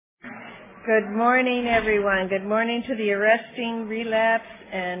Good morning, everyone. Good morning to the Arresting Relapse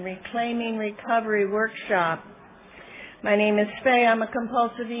and Reclaiming Recovery Workshop. My name is Faye. I'm a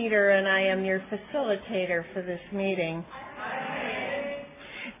compulsive eater, and I am your facilitator for this meeting.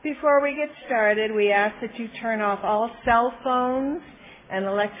 Before we get started, we ask that you turn off all cell phones and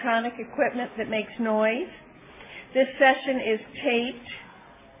electronic equipment that makes noise. This session is taped.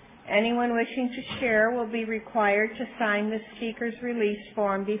 Anyone wishing to share will be required to sign the speaker's release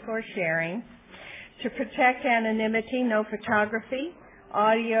form before sharing. To protect anonymity, no photography,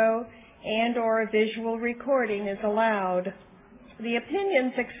 audio, and/or visual recording is allowed. The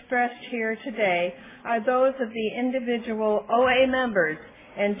opinions expressed here today are those of the individual OA members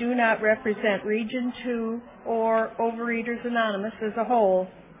and do not represent Region 2 or Overeaters Anonymous as a whole.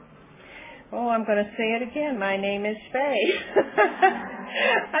 Oh, I'm going to say it again. My name is Faye.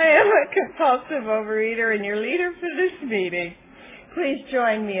 I am a compulsive overeater and your leader for this meeting. Please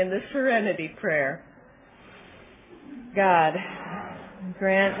join me in the serenity prayer. God,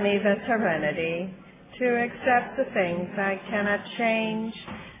 grant me the serenity to accept the things I cannot change,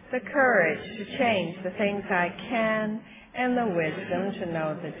 the courage to change the things I can, and the wisdom to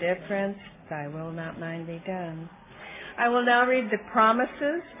know the difference. Thy will, not mine, be done. I will now read the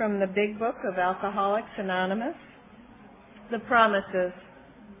promises from the Big Book of Alcoholics Anonymous. The promises.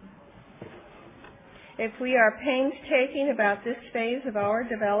 If we are painstaking about this phase of our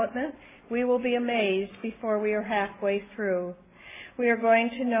development, we will be amazed before we are halfway through. We are going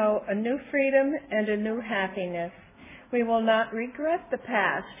to know a new freedom and a new happiness. We will not regret the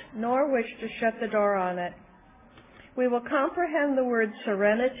past, nor wish to shut the door on it. We will comprehend the word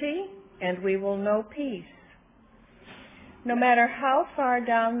serenity, and we will know peace. No matter how far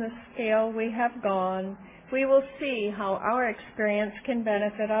down the scale we have gone, we will see how our experience can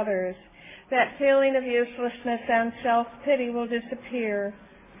benefit others. That feeling of uselessness and self-pity will disappear.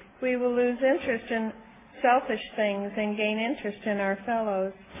 We will lose interest in selfish things and gain interest in our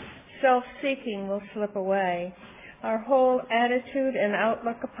fellows. Self-seeking will slip away. Our whole attitude and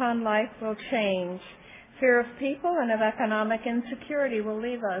outlook upon life will change. Fear of people and of economic insecurity will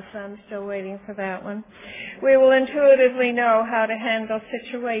leave us. I'm still waiting for that one. We will intuitively know how to handle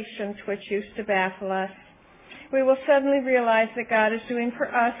situations which used to baffle us. We will suddenly realize that God is doing for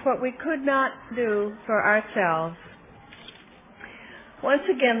us what we could not do for ourselves. Once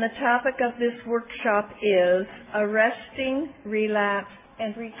again, the topic of this workshop is Arresting Relapse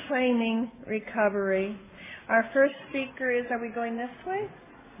and Reclaiming Recovery. Our first speaker is, are we going this way?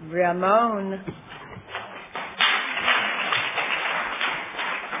 Ramon.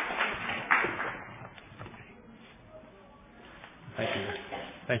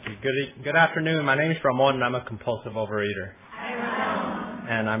 Thank you. Good afternoon. My name is Ramon, and I'm a compulsive overeater. Hi, Ramon.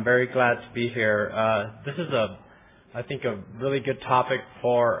 And I'm very glad to be here. This is I think, a really good topic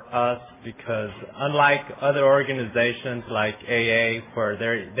for us because unlike other organizations like AA, where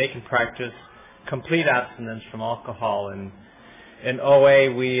they can practice complete abstinence from alcohol, and in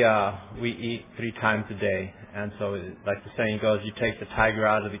OA we eat 3 times a day. And so, like the saying goes, you take the tiger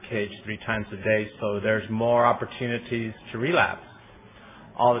out of the cage 3 times a day. So there's more opportunities to relapse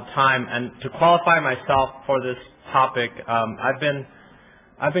all the time. And to qualify myself for this topic, I've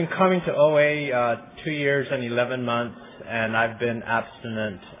been coming to OA 2 years and 11 months, and I've been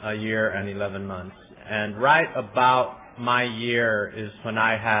abstinent a year and 11 months. And right about my year is when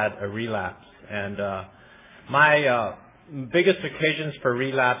I had a relapse. And my biggest occasions for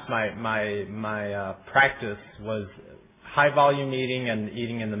relapse, my practice was high volume eating and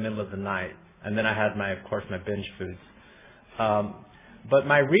eating in the middle of the night. And then I had of course my binge foods. But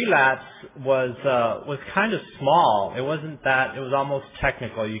my relapse was kind of small. It wasn't that. It was almost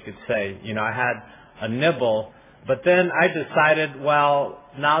technical, you could say. I had a nibble, but then I decided, well,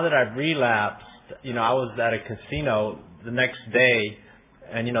 now that I've relapsed, I was at a casino the next day,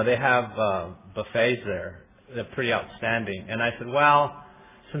 and they have buffets there. They're pretty outstanding. And I said, well,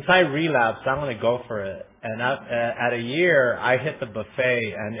 since I relapsed, I'm going to go for it. And at a year, I hit the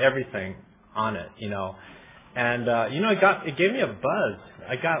buffet and everything on it, And it gave me a buzz.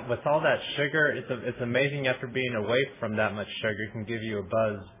 I got, with all that sugar, it's amazing after being away from that much sugar, it can give you a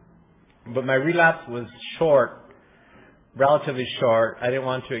buzz. But my relapse was short, relatively short. I didn't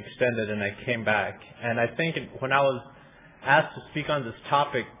want to extend it, and I came back. And I think when I was asked to speak on this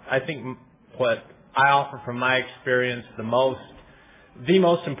topic, I think what I offer from my experience the most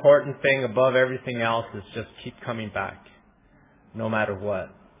important thing above everything else is just keep coming back, no matter what,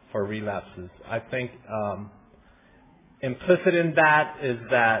 for relapses. I think implicit in that is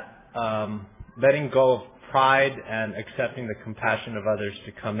that letting go of pride and accepting the compassion of others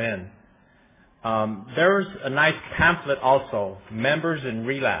to come in. There's a nice pamphlet also, Members in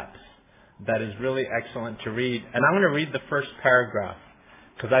Relapse, that is really excellent to read. And I'm going to read the first paragraph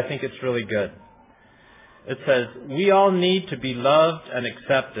because I think it's really good. It says, "We all need to be loved and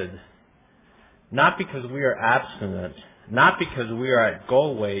accepted, not because we are abstinent, not because we are at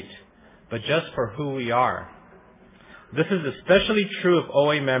goal weight, but just for who we are. This is especially true of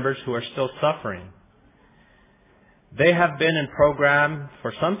OA members who are still suffering. They have been in program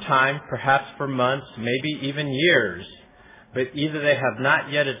for some time, perhaps for months, maybe even years, but either they have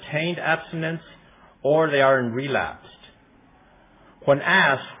not yet attained abstinence or they are in relapse. When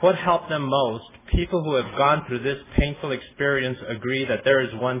asked what helped them most, people who have gone through this painful experience agree that there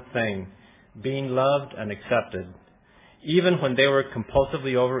is one thing: being loved and accepted. Even when they were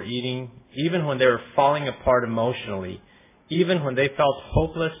compulsively overeating, even when they were falling apart emotionally, even when they felt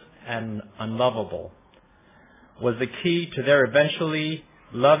hopeless and unlovable, was the key to their eventually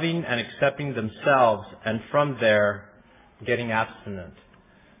loving and accepting themselves, and from there, getting abstinent."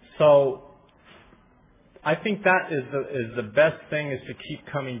 So I think that is the best thing, is to keep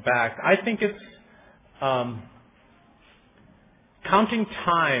coming back. I think it's counting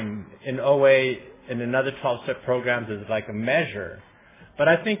time in OA and in other 12-step programs is like a measure, but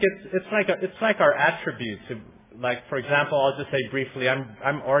I think it's like our attributes. Like, for example, I'll just say briefly,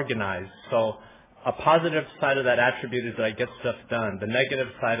 I'm organized. So a positive side of that attribute is that I get stuff done. The negative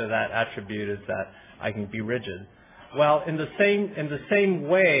side of that attribute is that I can be rigid. Well, in the same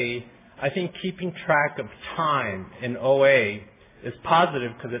way, I think keeping track of time in OA is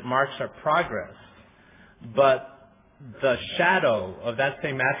positive because it marks our progress. But the shadow of that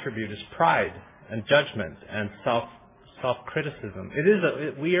same attribute is pride and judgment and self-criticism.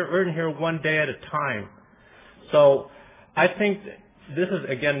 We're in here one day at a time. So I think this is,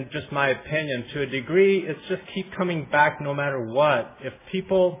 again, just my opinion. To a degree, it's just keep coming back no matter what. If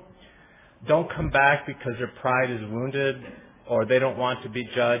people don't come back because their pride is wounded, or they don't want to be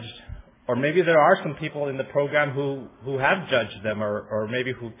judged, or maybe there are some people in the program who have judged them, or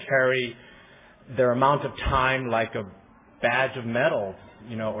maybe who carry their amount of time like a badge of metal,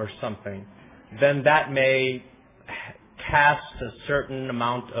 or something, then that may cast a certain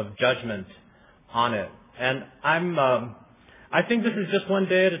amount of judgment on it. And I think this is just one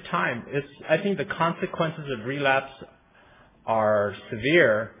day at a time. I think the consequences of relapse are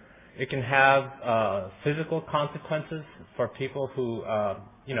severe. It can have physical consequences for people who,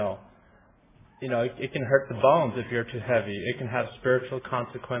 it can hurt the bones if you're too heavy. It can have spiritual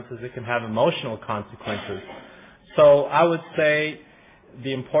consequences. It can have emotional consequences. So I would say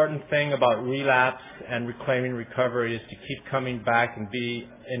the important thing about relapse and reclaiming recovery is to keep coming back and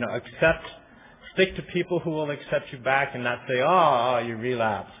stick to people who will accept you back and not say, oh, you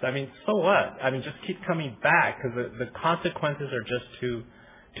relapsed. I mean, so what? I mean, just keep coming back, because the consequences are just too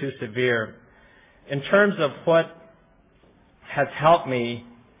severe. In terms of what has helped me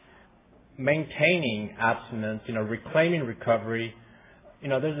maintaining abstinence, reclaiming recovery,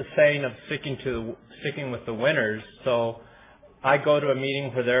 there's a saying of sticking with the winners. So I go to a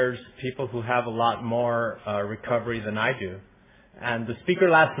meeting where there's people who have a lot more recovery than I do. And the speaker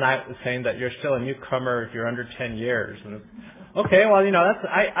last night was saying that you're still a newcomer if you're under 10 years. And okay, well, I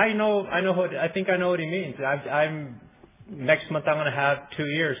think I know what he means. Next month I'm going to have 2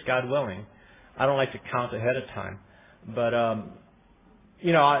 years, God willing. I don't like to count ahead of time. But, I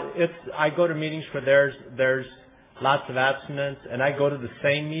go to meetings where there's lots of abstinence, and I go to the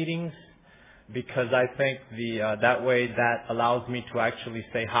same meetings because I think that way that allows me to actually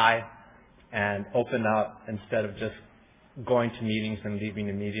say hi and open up instead of just going to meetings and leaving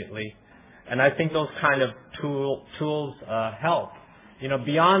immediately. And I think those kind of tools help.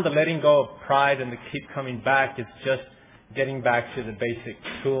 Beyond the letting go of pride and the keep coming back, it's just getting back to the basic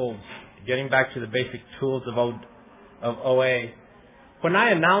tools, of OA. When I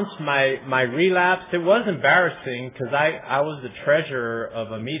announced my relapse, it was embarrassing because I was the treasurer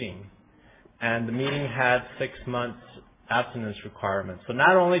of a meeting, and the meeting had 6 months abstinence requirements. So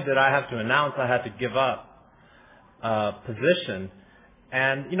not only did I have to announce, I had to give up position.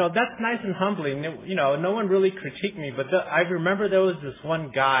 And, that's nice and humbling. No one really critiqued me, but I remember there was this one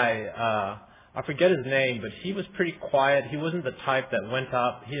guy, I forget his name, but he was pretty quiet. He wasn't the type that went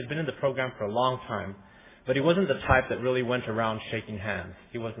up. He had been in the program for a long time, but he wasn't the type that really went around shaking hands.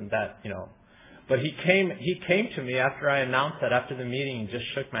 He wasn't that, But he came to me after I announced that after the meeting and just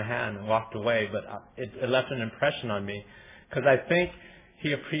shook my hand and walked away. But it left an impression on me because I think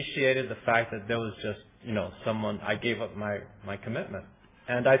he appreciated the fact that there was just, someone, I gave up my commitment.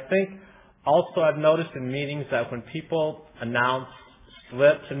 And I think also I've noticed in meetings that when people announce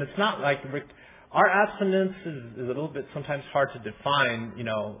slips, and it's not like our abstinence is a little bit sometimes hard to define,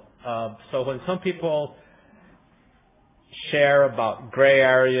 so when some people share about gray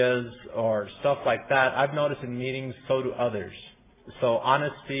areas or stuff like that, I've noticed in meetings, so do others. So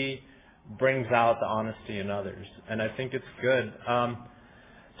honesty brings out the honesty in others, and I think it's good.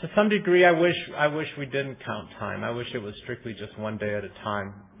 To some degree, I wish we didn't count time. I wish it was strictly just one day at a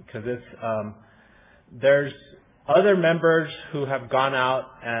time, because there's other members who have gone out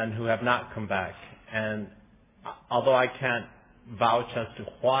and who have not come back. And although I can't vouch as to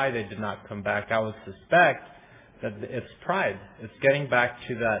why they did not come back, I would suspect that it's pride. It's getting back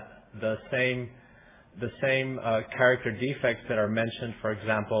to the same character defects that are mentioned, for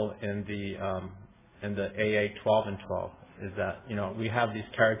example, in the AA 12 and 12. Is that, we have these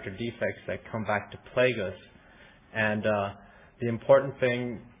character defects that come back to plague us, and the important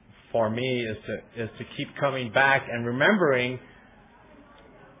thing for me is to keep coming back and remembering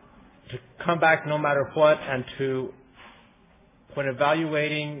to come back no matter what, and to, when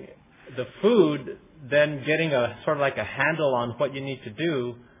evaluating the food, then getting a sort of like a handle on what you need to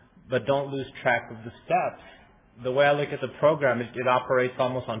do, but don't lose track of the steps. The way I look at the program, it operates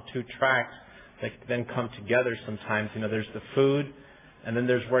almost on two tracks that then come together sometimes. There's the food, and then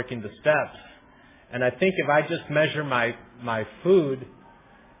there's working the steps. And I think if I just measure my food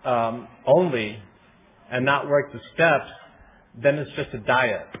only and not work the steps, then it's just a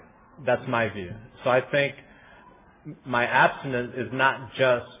diet. That's my view. So I think my abstinence is not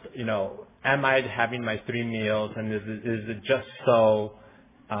just, am I having my 3 meals, and is it just so?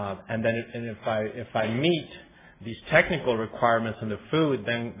 And if I meet these technical requirements in the food,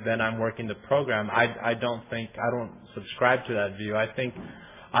 then I'm working the program. I don't subscribe to that view. I think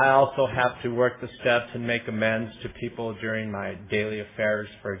I also have to work the steps and make amends to people during my daily affairs,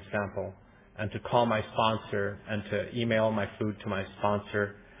 for example, and to call my sponsor and to email my food to my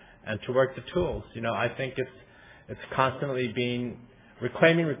sponsor and to work the tools. I think it's constantly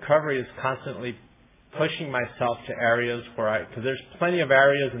reclaiming recovery is constantly pushing myself to areas because there's plenty of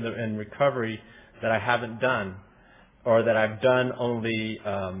areas in recovery that I haven't done, or that I've done only,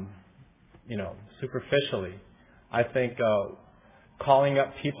 superficially. I think calling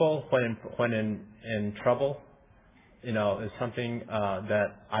up people when in trouble, is something that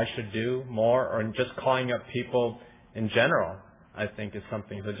I should do more, or just calling up people in general, I think is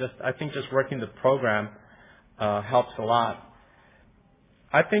something. So I think just working the program helps a lot.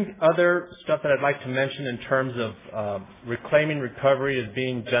 I think other stuff that I'd like to mention in terms of reclaiming recovery is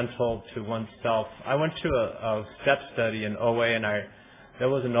being gentle to oneself. I went to a step study in OA, and there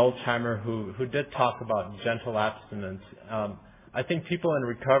was an old-timer who did talk about gentle abstinence. I think people in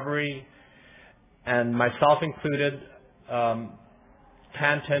recovery, and myself included, can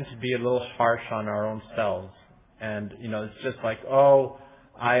tend to be a little harsh on our own selves. And, it's just like,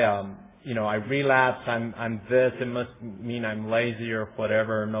 I relapse, I'm this, it must mean I'm lazy or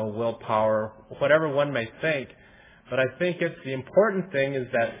whatever, no willpower, whatever one may think. But I think the important thing is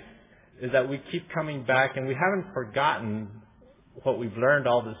that we keep coming back, and we haven't forgotten what we've learned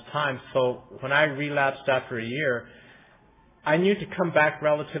all this time. So when I relapsed after a year, I knew to come back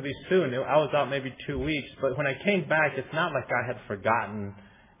relatively soon. I was out maybe 2 weeks, but when I came back, it's not like I had forgotten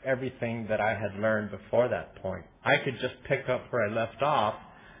everything that I had learned before that point. I could just pick up where I left off,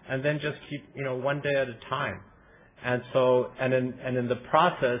 and then just keep, one day at a time. And so, and in the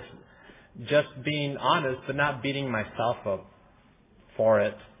process, just being honest, but not beating myself up for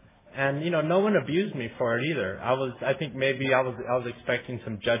it. And, no one abused me for it either. I think maybe I was expecting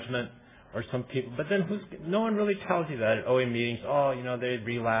some judgment or some people, but then no one really tells you that at OA meetings. They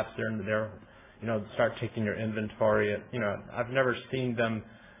relapse, they're start taking your inventory. I've never seen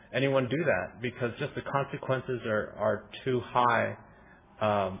anyone do that, because just the consequences are too high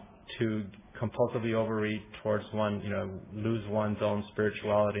to compulsively overeat towards one, lose one's own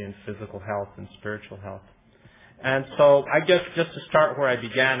spirituality and physical health and spiritual health. And so I guess just to start where I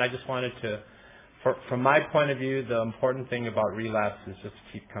began, I just wanted to, from my point of view, the important thing about relapse is just to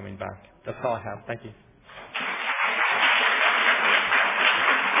keep coming back. That's all I have. Thank you.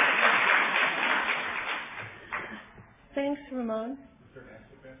 Thanks, Ramon.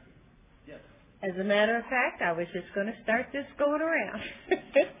 As a matter of fact, I was just going to start this going around.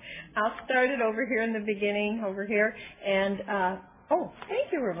 I'll start it over here in the beginning, over here. And,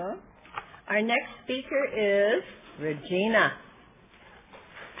 thank you, Ramon. Our next speaker is Regina.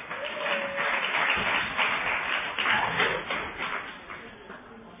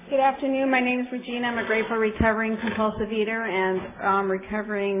 Good afternoon. My name is Regina. I'm a grateful recovering compulsive eater and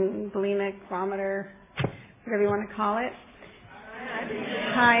recovering bulimic vomiter, whatever you want to call it.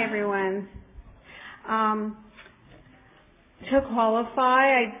 Hi, everyone. To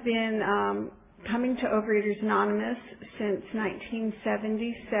qualify, I've been coming to Overeaters Anonymous since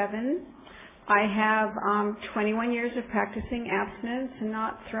 1977. I have 21 years of practicing abstinence and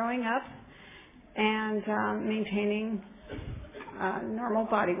not throwing up and maintaining normal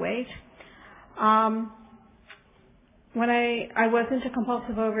body weight. When I wasn't a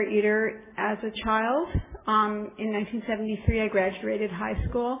compulsive overeater as a child. In 1973, I graduated high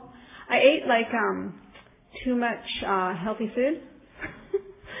school. I ate like too much healthy food,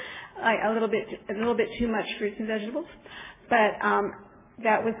 like a little bit too much fruits and vegetables, but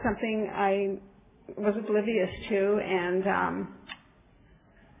that was something I was oblivious to. And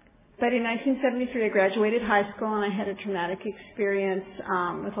but in 1973, I graduated high school and I had a traumatic experience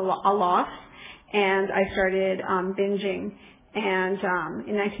with a loss. And I started binging. And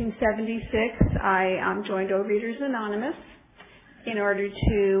in 1976, I joined Overeaters Anonymous in order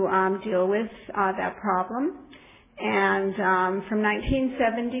to deal with that problem. And from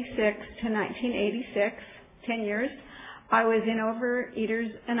 1976 to 1986, 10 years, I was in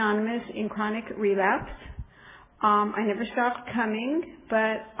Overeaters Anonymous in chronic relapse. I never stopped coming,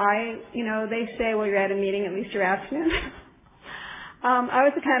 but they say, well, you're at a meeting, at least you're abstinent. I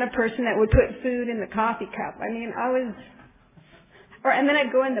was the kind of person that would put food in the coffee cup. I mean, and then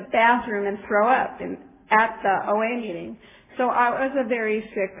I'd go in the bathroom and throw up at the OA meeting. So I was a very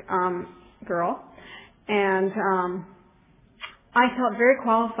sick girl, and I felt very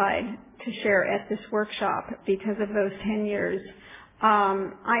qualified to share at this workshop because of those 10 years.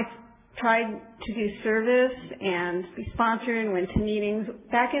 I tried to do service and be sponsored and went to meetings.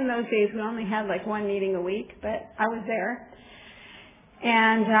 Back in those days, we only had like one meeting a week, but I was there.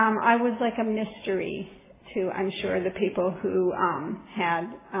 And I was like a mystery to, I'm sure, the people who had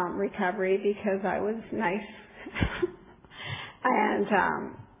recovery because I was nice and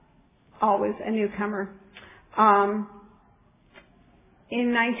always a newcomer.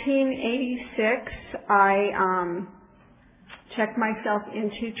 In 1986, I checked myself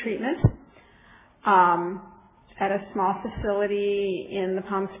into treatment at a small facility in the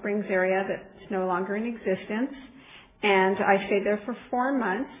Palm Springs area that's no longer in existence. And I stayed there for 4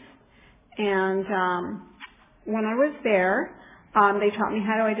 months. And when I was there, they taught me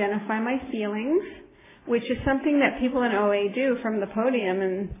how to identify my feelings, which is something that people in OA do from the podium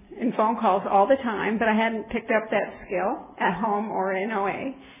and in phone calls all the time, but I hadn't picked up that skill at home or in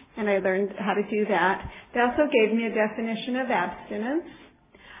OA, and I learned how to do that. They also gave me a definition of abstinence.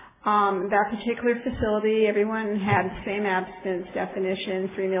 That particular facility, everyone had the same abstinence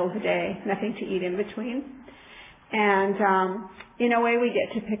definition, 3 meals a day, nothing to eat in between. And in OA, we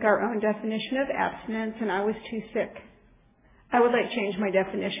get to pick our own definition of abstinence, and I was too sick. I would change my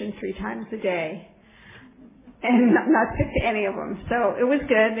definition 3 times a day and not stick to any of them. So it was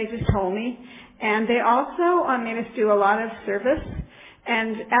good. They just told me. And they also made us do a lot of service.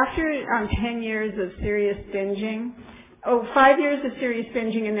 And after 10 years of serious binging, 5 years of serious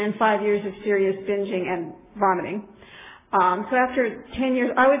binging and then 5 years of serious binging and vomiting. So after 10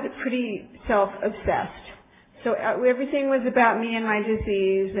 years, I was pretty self-obsessed. So everything was about me and my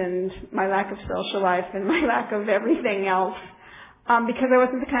disease and my lack of social life and my lack of everything else, because I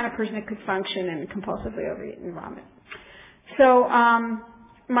wasn't the kind of person that could function and compulsively overeat and vomit. So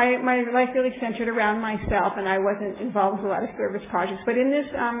my life really centered around myself, and I wasn't involved with a lot of service projects. But in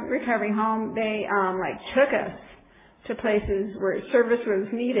this recovery home, they took us to places where service was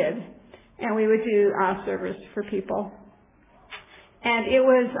needed, and we would do service for people. And it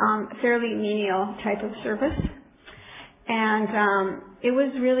was fairly menial type of service. And it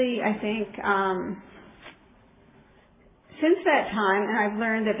was really, I think, since that time, and I've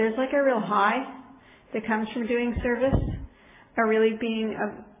learned that there's a real high that comes from doing service, or really being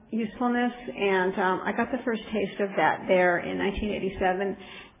of usefulness. And I got the first taste of that there in 1987.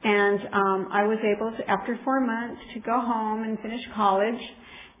 And I was able to, after 4 months, to go home and finish college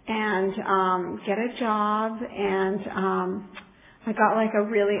and get a job. And I got a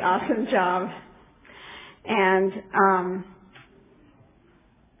really awesome job, and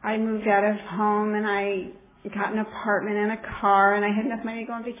I moved out of home, and I got an apartment and a car, and I had enough money to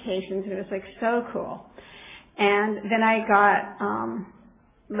go on vacations, and it was so cool. And then I got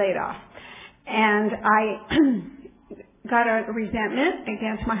laid off, and I got a resentment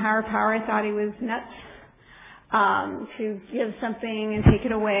against my higher power. I thought he was nuts to give something and take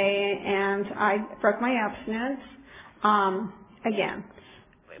it away, and I broke my abstinence. Again,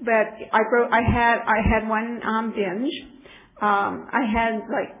 but I had one binge. I had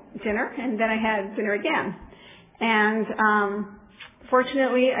dinner, and then I had dinner again. And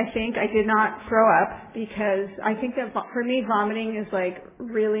fortunately, I think I did not throw up, because I think that for me, vomiting is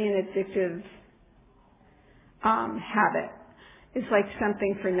really an addictive habit. It's like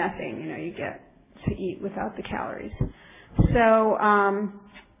something for nothing, you get to eat without the calories. So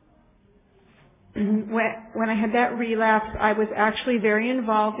when I had that relapse, I was actually very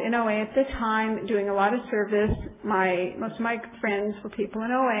involved in OA at the time, doing a lot of service. Most of my friends were people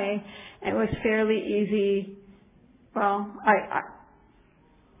in OA, and it was fairly easy. Well,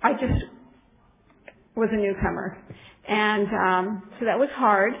 I just was a newcomer, and so that was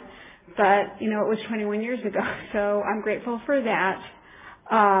hard. But it was 21 years ago, so I'm grateful for that.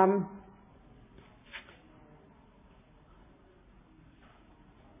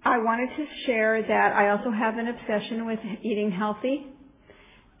 I wanted to share that I also have an obsession with eating healthy,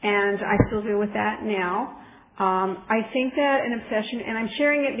 and I still deal with that now. I think that an obsession, and I'm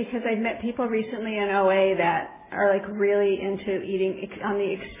sharing it because I've met people recently in OA that are like really into eating on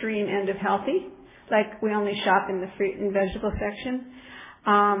the extreme end of healthy. Like we only shop in the fruit and vegetable section.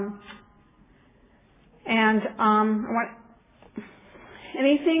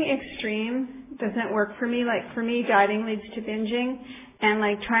 Anything extreme doesn't work for me. Like for me, dieting leads to binging, and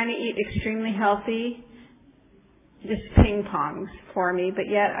like trying to eat extremely healthy just ping pongs for me. But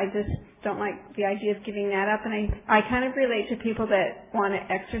yet I just don't like the idea of giving that up. And I kind of relate to people that want to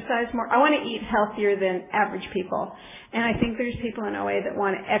exercise more. I want to eat healthier than average people. And I think there's people in OA that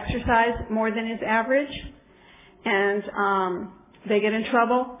want to exercise more than is average. And they get in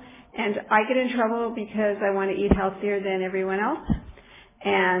trouble. And I get in trouble because I want to eat healthier than everyone else.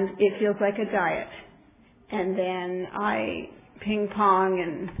 And it feels like a diet. And then I ping pong,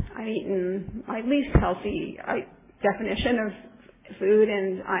 and I'm eating my least healthy definition of food,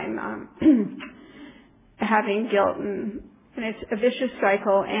 and I'm having guilt, and it's a vicious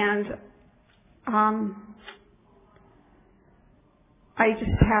cycle. And I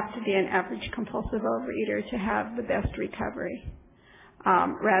just have to be an average compulsive overeater to have the best recovery,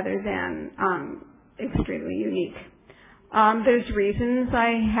 rather than extremely unique. There's reasons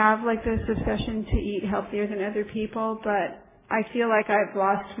I have like this obsession to eat healthier than other people, but I feel like I've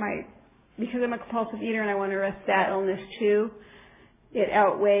lost because I'm a compulsive eater and I want to arrest that illness too, it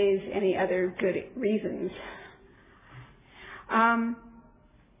outweighs any other good reasons.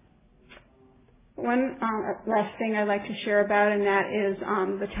 One last thing I'd like to share about, and that is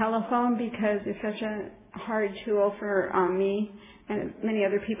the telephone, because it's such a hard tool for me and many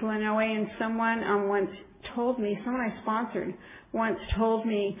other people in OA. And someone once told me, someone I sponsored once told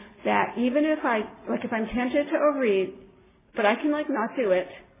me that even if if I'm tempted to overeat, but I can not do it,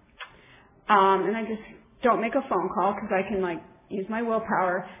 and I just don't make a phone call because I can use my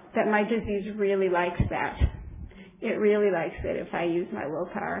willpower, that my disease really likes that. It really likes it if I use my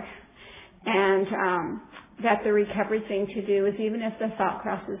willpower. And that the recovery thing to do is, even if the thought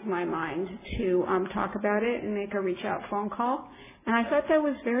crosses my mind, to talk about it and make a reach out phone call. And I thought that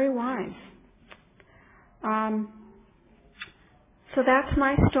was very wise. So that's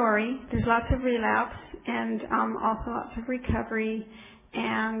my story. There's lots of relapse, and also lots of recovery,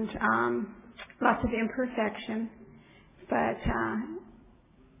 and lots of imperfection. But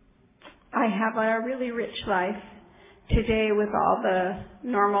I have a really rich life today with all the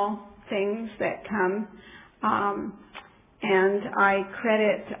normal things that come. And I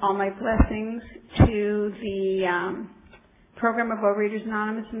credit all my blessings to the program of Overeaters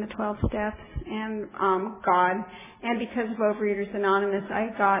Anonymous and the 12 Steps and God. And because of Overeaters Anonymous, I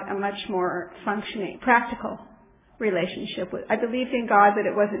got a much more functioning, practical relationship with. I believed in God, but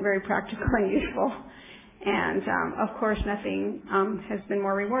it wasn't very practical and useful. And of course, nothing has been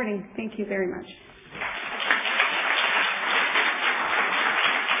more rewarding. Thank you very much.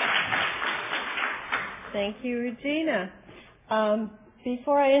 Thank you, Regina.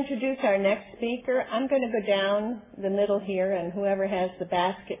 Before I introduce our next speaker, I'm going to go down the middle here, and whoever has the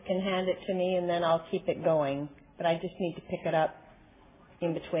basket can hand it to me, and then I'll keep it going. But I just need to pick it up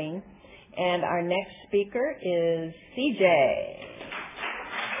in between. And our next speaker is CJ.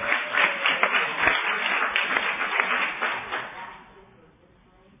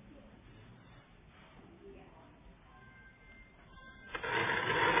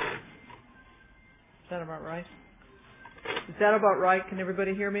 Is that about right? Is that about right? Can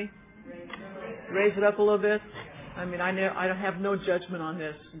everybody hear me? Raise it up a little bit. I mean, I don't have no judgment on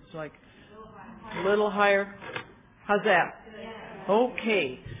this. It's like a little higher. How's that?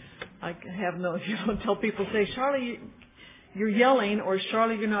 Okay. I have no. You don't tell people, say, Charlie, you're yelling, or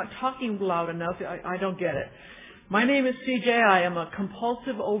Charlie, you're not talking loud enough. I don't get it. My name is CJ. I am a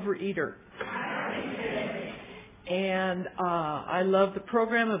compulsive overeater. And I love the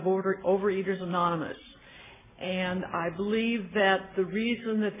program of Overeaters Anonymous. And I believe that the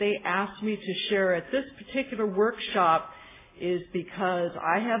reason that they asked me to share at this particular workshop is because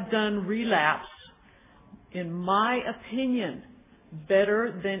I have done relapse, in my opinion,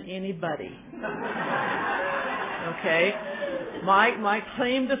 better than anybody. Okay? My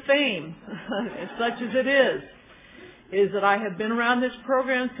claim to fame, as such as it is that I have been around this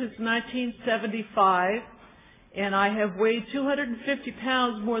program since 1975, and I have weighed 250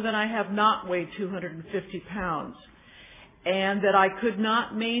 pounds more than I have not weighed 250 pounds. And that I could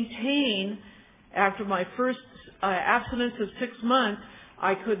not maintain, after my first abstinence of 6 months,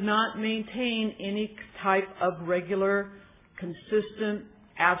 I could not maintain any type of regular, consistent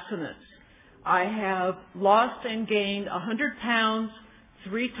abstinence. I have lost and gained 100 pounds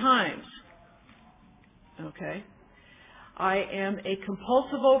 3 times. Okay? I am a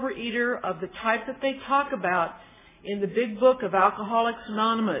compulsive overeater of the type that they talk about in the big book of Alcoholics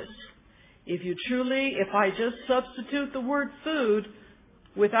Anonymous. If I just substitute the word food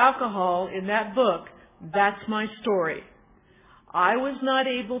with alcohol in that book, that's my story. I was not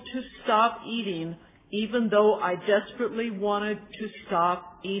able to stop eating even though I desperately wanted to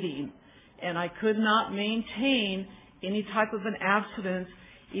stop eating. And I could not maintain any type of an abstinence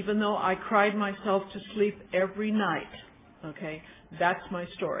even though I cried myself to sleep every night. Okay? That's my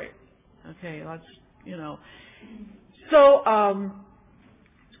story. Okay? That's, So,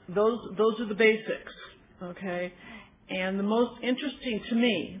 those are the basics. Okay? And the most interesting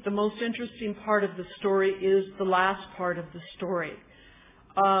part of the story is the last part of the story.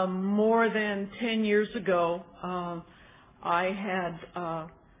 More than 10 years ago, I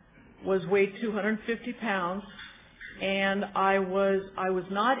was weighed 250 pounds, and I was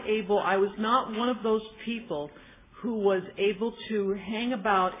not one of those people who was able to hang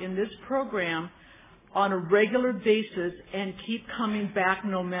about in this program on a regular basis and keep coming back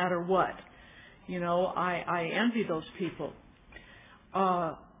no matter what. I envy those people.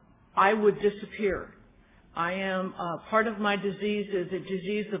 I would disappear. I am, part of my disease is a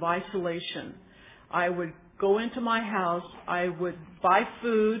disease of isolation. I would go into my house, I would buy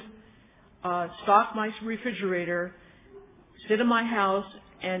food, stock my refrigerator, sit in my house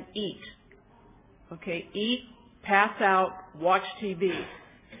and eat. Okay, eat, pass out, watch TV.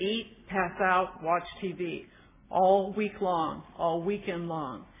 Eat, pass out, watch TV. All week long, all weekend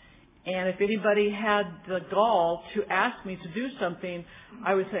long. And if anybody had the gall to ask me to do something,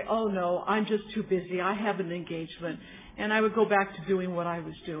 I would say, oh no, I'm just too busy. I have an engagement. And I would go back to doing what I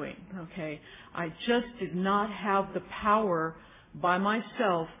was doing. Okay. I just did not have the power by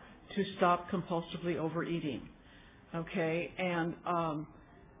myself to stop compulsively overeating. Okay. And,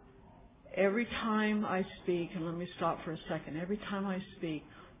 every time I speak, and let me stop for a second, every time I speak,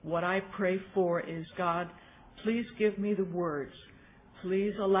 what I pray for is, God, please give me the words.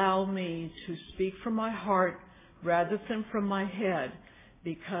 Please allow me to speak from my heart rather than from my head,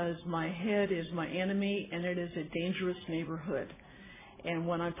 because my head is my enemy and it is a dangerous neighborhood. And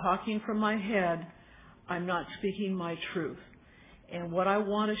when I'm talking from my head, I'm not speaking my truth. And what I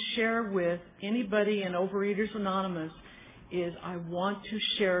want to share with anybody in Overeaters Anonymous is I want to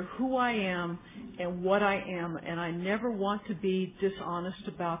share who I am and what I am, and I never want to be dishonest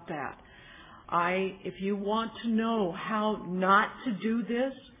about that. If you want to know how not to do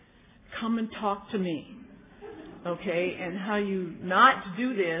this, come and talk to me. Okay? And how you not to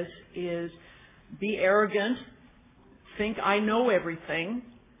do this is be arrogant, think I know everything,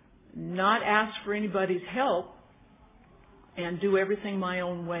 not ask for anybody's help, and do everything my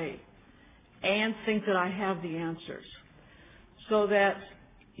own way, and think that I have the answers. So that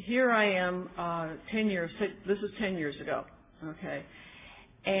here I am, 10 years, this is 10 years ago, okay?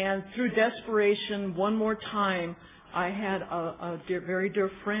 And through desperation, one more time, I had a very dear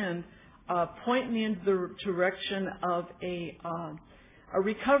friend point me in the direction of a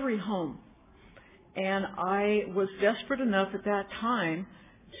recovery home. And I was desperate enough at that time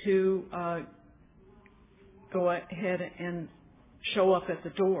to go ahead and show up at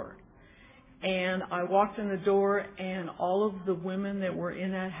the door. And I walked in the door, and all of the women that were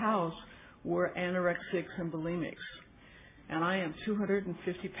in that house were anorexics and bulimics. And I am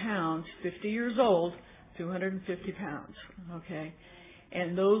 250 pounds, 50 years old, 250 pounds, okay?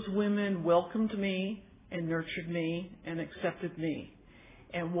 And those women welcomed me and nurtured me and accepted me.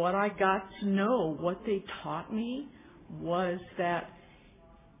 And what I got to know, what they taught me, was that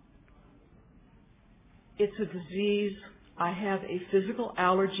it's a disease. I have a physical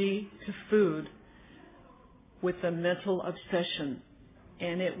allergy to food with a mental obsession.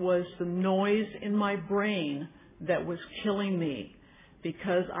 And it was the noise in my brain that was killing me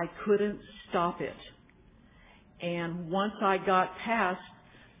because I couldn't stop it. And once I got past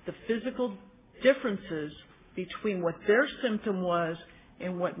the physical differences between what their symptom was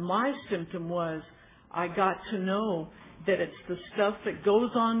and what my symptom was, I got to know that it's the stuff that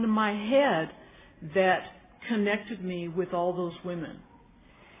goes on in my head that connected me with all those women.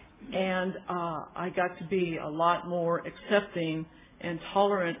 And I got to be a lot more accepting and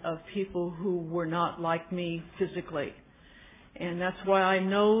tolerant of people who were not like me physically. And that's why I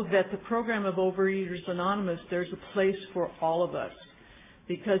know that the program of Overeaters Anonymous, there's a place for all of us,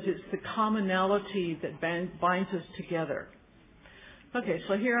 because it's the commonality that binds us together. Okay,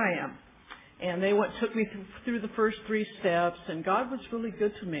 so here I am. And they took me through the first 3 steps, and God was really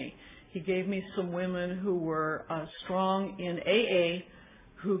good to me. He gave me some women who were strong in AA,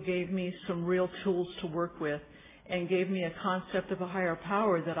 who gave me some real tools to work with, and gave me a concept of a higher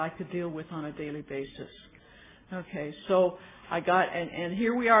power that I could deal with on a daily basis. Okay, so I got, and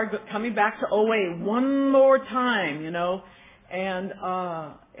here we are coming back to OA one more time, and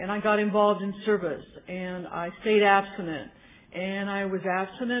I got involved in service, and I stayed abstinent, and I was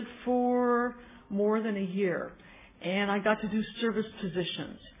abstinent for more than a year, and I got to do service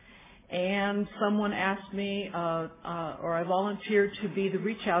positions. And someone asked me, or I volunteered to be the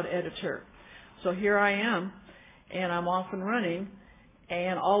reach out editor. So here I am, and I'm off and running,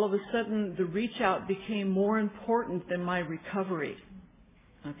 and all of a sudden the reach out became more important than my recovery.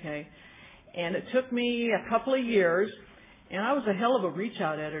 Okay? And it took me a couple of years, and I was a hell of a reach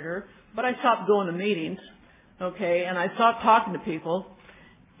out editor, but I stopped going to meetings, okay, and I stopped talking to people,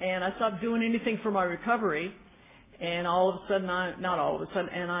 and I stopped doing anything for my recovery. And all of a sudden,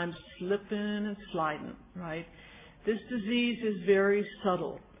 and I'm slipping and sliding, right? This disease is very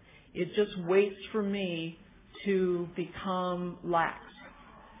subtle. It just waits for me to become lax.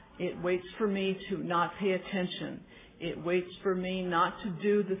 It waits for me to not pay attention. It waits for me not to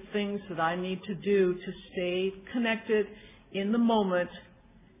do the things that I need to do to stay connected in the moment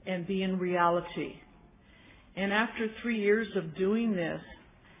and be in reality. And after 3 years of doing this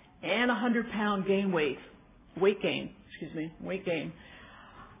and 100-pound weight gain,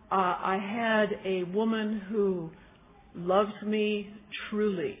 I had a woman who loves me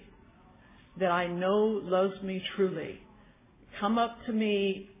truly, that I know loves me truly, come up to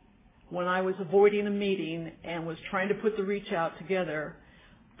me when I was avoiding a meeting and was trying to put the reach out together,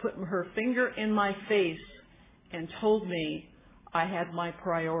 put her finger in my face and told me I had my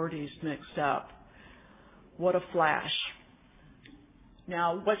priorities mixed up. What a flash.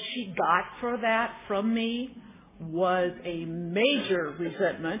 Now, what she got for that from me was a major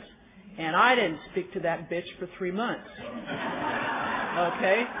resentment, and I didn't speak to that bitch for 3 months.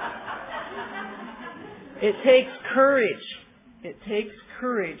 Okay? It takes courage. It takes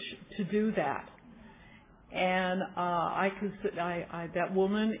courage to do that. And that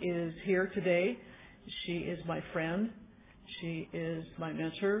woman is here today. She is my friend. She is my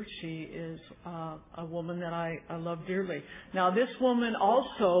mentor. She is a woman that I love dearly. Now, this woman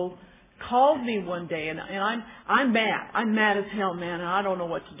also called me one day, and I'm mad. I'm mad as hell, man, and I don't know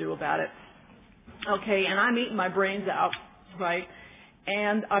what to do about it. Okay, and I'm eating my brains out, right?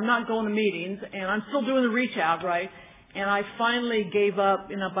 And I'm not going to meetings, and I'm still doing the reach out, right? And I finally gave up,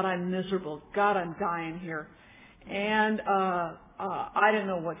 but I'm miserable. God, I'm dying here. And I didn't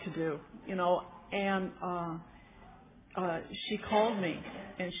know what to do, and she called me,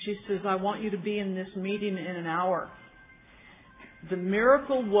 and she says, I want you to be in this meeting in an hour. The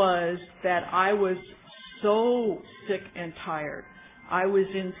miracle was that I was so sick and tired. I was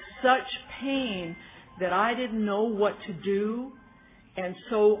in such pain that I didn't know what to do, and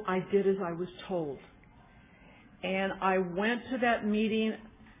so I did as I was told. And I went to that meeting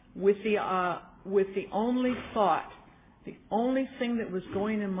with the only thought, the only thing that was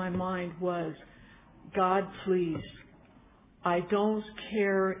going in my mind was, God, please, I don't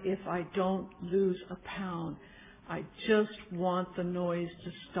care if I don't lose a pound. I just want the noise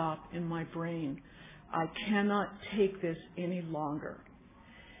to stop in my brain. I cannot take this any longer.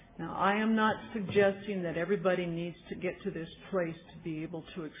 Now, I am not suggesting that everybody needs to get to this place to be able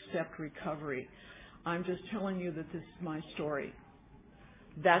to accept recovery. I'm just telling you that this is my story.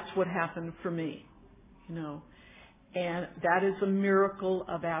 That's what happened for me, And that is a miracle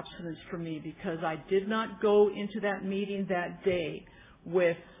of abstinence for me, because I did not go into that meeting that day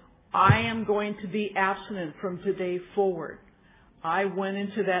with, I am going to be abstinent from today forward. I went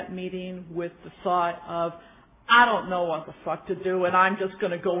into that meeting with the thought of, I don't know what the fuck to do, and I'm just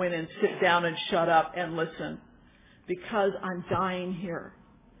going to go in and sit down and shut up and listen, because I'm dying here,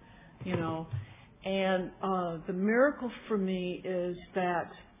 And the miracle for me is that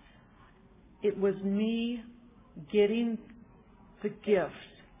it was me getting the gift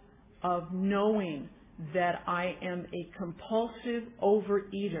of knowing that I am a compulsive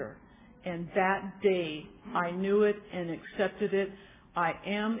overeater. And that day, I knew it and accepted it. I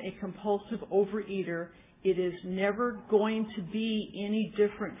am a compulsive overeater. It is never going to be any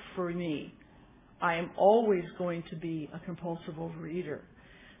different for me. I am always going to be a compulsive overeater.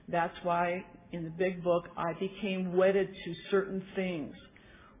 That's why in the big book I became wedded to certain things.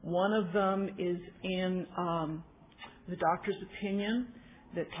 One of them is in the doctor's opinion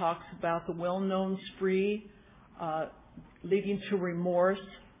that talks about the well-known spree leading to remorse,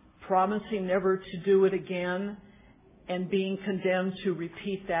 promising never to do it again, and being condemned to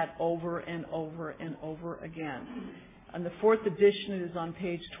repeat that over and over and over again. And the fourth edition is on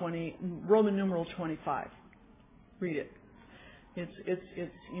page 20, Roman numeral 25. Read it.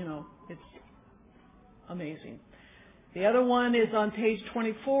 It's amazing. The other one is on page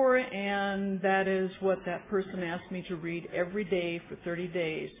 24, and that is what that person asked me to read every day for 30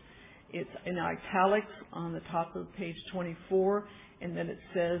 days. It's in italics on the top of page 24, and then it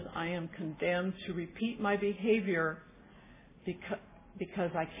says, I am condemned to repeat my behavior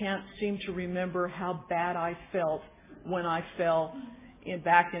because I can't seem to remember how bad I felt when I fell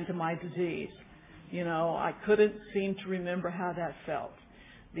back into my disease. I couldn't seem to remember how that felt.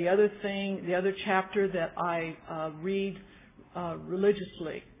 The other chapter that I read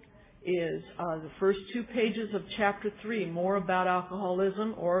religiously is the first 2 pages of chapter 3, more about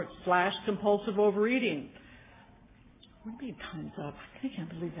alcoholism / compulsive overeating. What do you mean time's up? I can't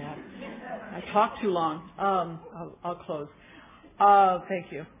believe that. I talked too long. I'll close.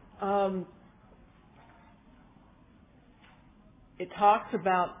 Thank you. It talks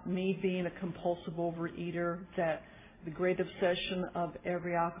about me being a compulsive overeater, that the great obsession of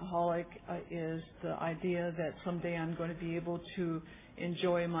every alcoholic is the idea that someday I'm going to be able to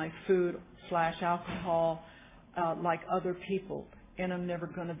enjoy my food / alcohol like other people, and I'm never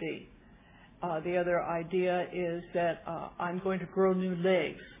going to be. The other idea is that I'm going to grow new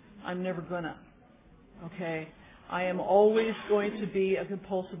legs. I'm never going to. Okay? I am always going to be a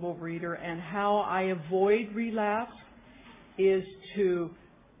compulsive overeater, and how I avoid relapse is to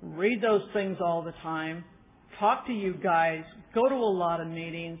read those things all the time, talk to you guys, go to a lot of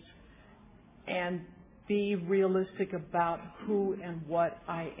meetings, and be realistic about who and what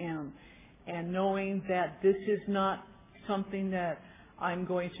I am. And knowing that this is not something that I'm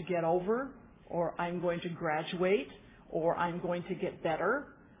going to get over, or I'm going to graduate, or I'm going to get better,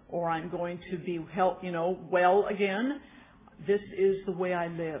 or I'm going to be well again. This is the way I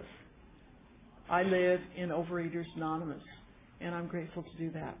live. I live in Overeaters Anonymous, and I'm grateful to do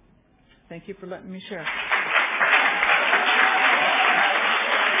that. Thank you for letting me share.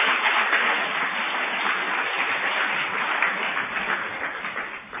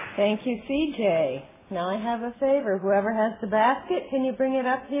 Thank you, CJ. Now I have a favor. Whoever has the basket, can you bring it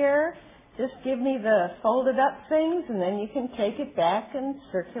up here? Just give me the folded up things, and then you can take it back and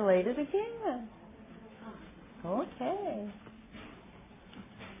circulate it again. Okay.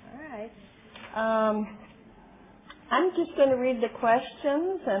 All right. I'm just going to read the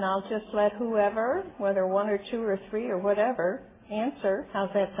questions, and I'll just let whoever, whether 1 or 2 or 3 or whatever, answer.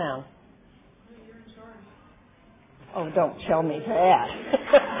 How's that sound? Oh, don't tell me that.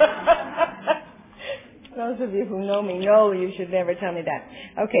 Those of you who know me know you should never tell me that.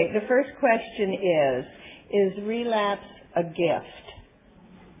 Okay, the first question is relapse a gift?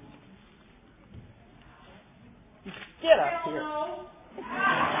 Get up here.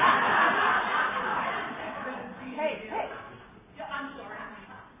 Hey. I'm sorry.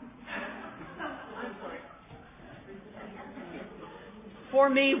 For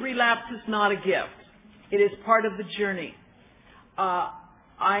me, relapse is not a gift. It is part of the journey. I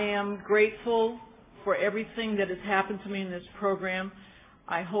am grateful for everything that has happened to me in this program.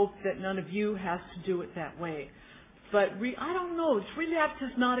 I hope that none of you has to do it that way. But I don't know. Relapse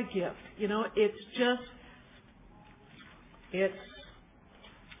is not a gift. It's just,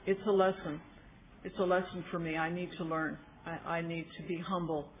 it's a lesson. It's a lesson for me. I need to learn. I need to be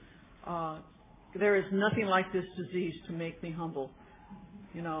humble. There is nothing like this disease to make me humble.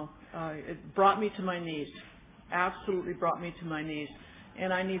 It brought me to my knees. Absolutely brought me to my knees.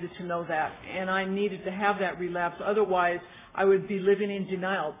 And I needed to know that. And I needed to have that relapse. Otherwise, I would be living in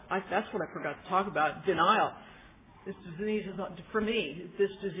denial. That's what I forgot to talk about, denial. This disease is not, for me, this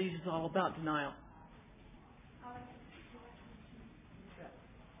disease is all about denial.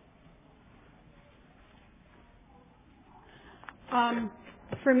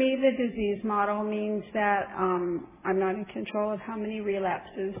 For me, the disease model means that I'm not in control of how many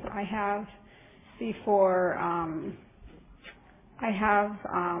relapses I have before I have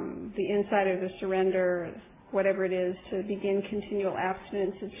the insight or the surrender, whatever it is, to begin continual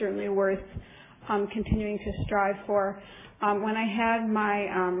abstinence. It's certainly worth continuing to strive for. When I had my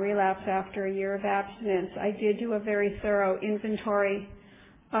relapse after a year of abstinence, I did do a very thorough inventory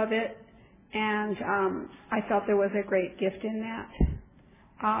of it, and I felt there was a great gift in that,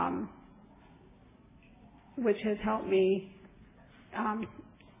 which has helped me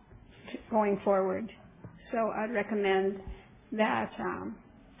going forward. So I'd recommend that to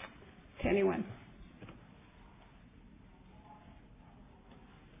anyone.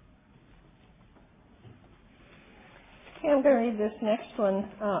 Okay, I'm going to read this next one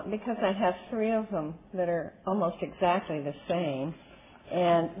because I have three of them that are almost exactly the same.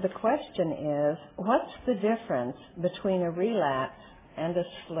 And the question is, what's the difference between a relapse and a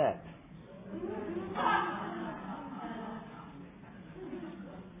slip?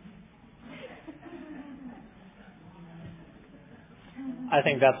 I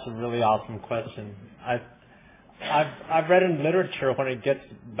think that's a really awesome question. I've read in literature when it gets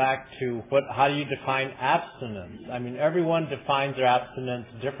back to how do you define abstinence? I mean, everyone defines their abstinence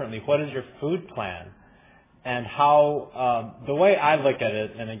differently. What is your food plan? And how, the way I look at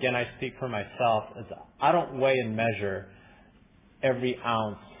it, and again I speak for myself, is I don't weigh and measure every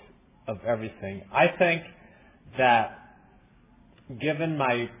ounce of everything. I think that given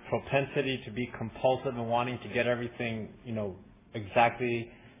my propensity to be compulsive and wanting to get everything,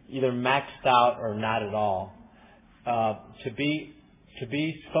 exactly either maxed out or not at all, to be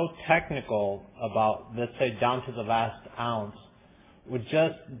so technical about, let's say, down to the last ounce would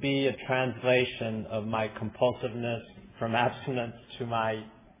just be a translation of my compulsiveness from abstinence to my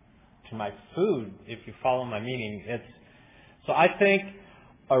food, if you follow my meaning. So I think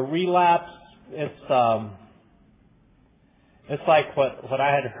a relapse, it's like what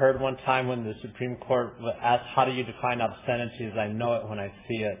I had heard one time when the Supreme Court asked, how do you define obscenity? Is I know it when I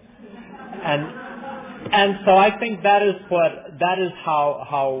see it. And so I think that is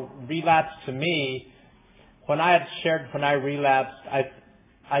how relapse to me, when I relapsed,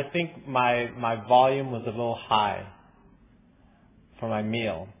 I think my volume was a little high for my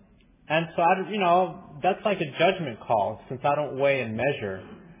meal. And so that's like a judgment call, since I don't weigh and measure.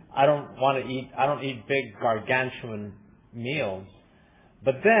 I don't eat big gargantuan meals.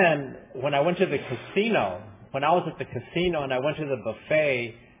 But then when I went to the casino, when I was at the casino and I went to the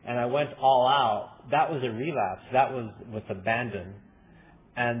buffet and I went all out, that was a relapse. That was with abandon.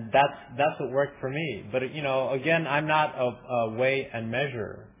 And that's what worked for me. But, again, I'm not a weigh and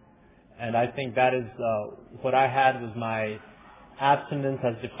measure. And I think that is what I had was my abstinence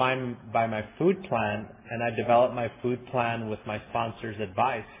as defined by my food plan, and I developed my food plan with my sponsor's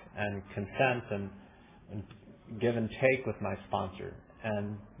advice and consent and give and take with my sponsor.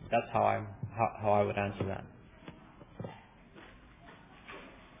 And that's how I would answer that.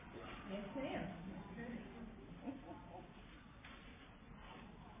 Yes, ma'am.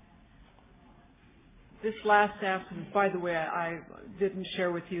 This last abstinence, by the way, I didn't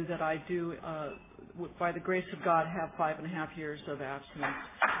share with you that I do, by the grace of God, have 5.5 years of abstinence.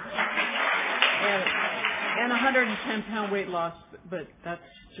 And 110-pound weight loss, but that's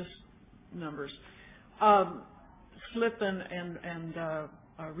just numbers. Slip and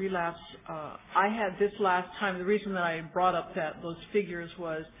relapse, I had this last time, the reason that I brought up those figures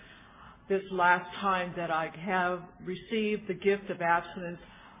was this last time that I have received the gift of abstinence,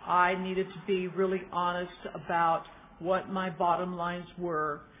 I needed to be really honest about what my bottom lines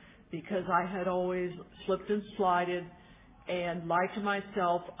were, because I had always slipped and slided and lied to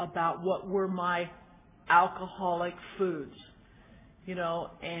myself about what were my alcoholic foods,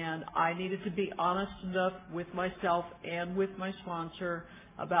 and I needed to be honest enough with myself and with my sponsor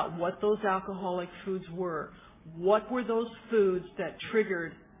about what those alcoholic foods were. What were those foods that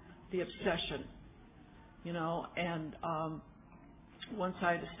triggered the obsession, and once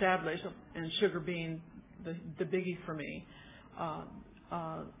I'd established, and sugar being the biggie for me,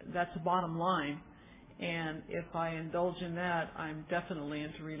 that's the bottom line. And if I indulge in that, I'm definitely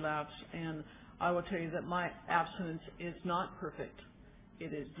into relapse. And I will tell you that my abstinence is not perfect.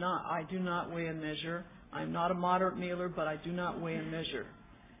 It is not. I do not weigh and measure. I'm not a moderate mealer, but I do not weigh and measure,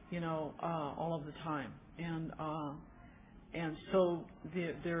 all of the time. And so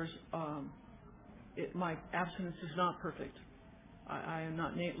my abstinence is not perfect. I am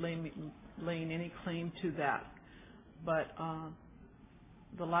not laying any claim to that. But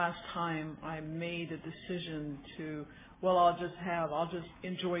the last time I made a decision I'll just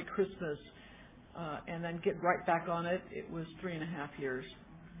enjoy Christmas and then get right back on it, it was 3.5 years.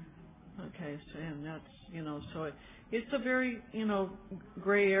 Okay, so, and that's, so it's a very,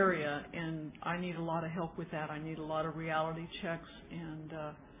 gray area, and I need a lot of help with that. I need a lot of reality checks, and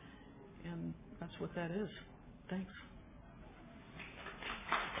that's what that is. Thanks.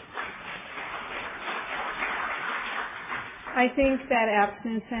 I think that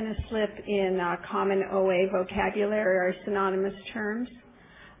abstinence and a slip in common OA vocabulary are synonymous terms.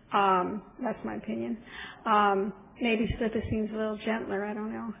 That's my opinion. Maybe slip seems a little gentler. I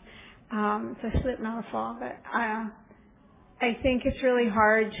don't know. It's a slip, not a fall. But I think it's really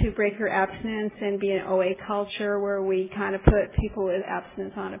hard to break your abstinence and be an OA culture where we kind of put people with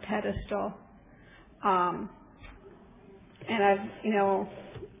abstinence on a pedestal. And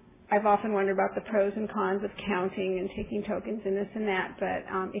I've often wondered about the pros and cons of counting and taking tokens and this and that, but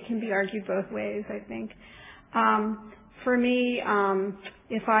it can be argued both ways, I think. For me,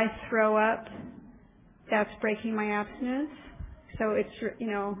 if I throw up, that's breaking my abstinence. So it's,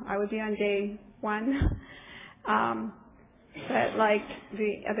 I would be on day 1. But like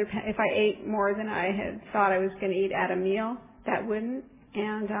if I ate more than I had thought I was going to eat at a meal, that wouldn't.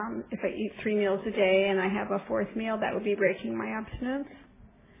 And if I eat 3 meals a day and I have a 4th meal, that would be breaking my abstinence.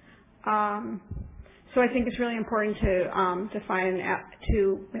 So I think it's really important to to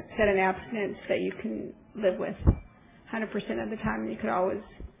set an abstinence that you can live with 100% of the time. You could always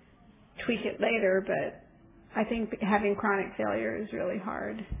tweak it later, but I think having chronic failure is really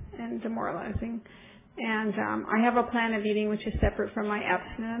hard and demoralizing. And I have a plan of eating which is separate from my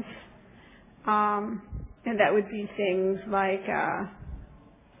abstinence. And that would be things like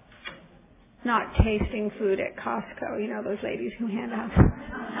not tasting food at Costco, those ladies who hand out.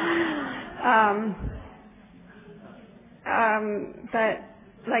 But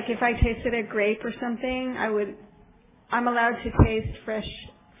like if I tasted a grape or something, I'm allowed to taste fresh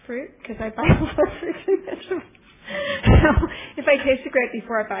fruit because I buy a lot of fruit and vegetables. So if I taste a grape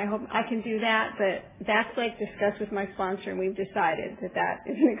before I buy home, I can do that, but that's like discussed with my sponsor, and we've decided that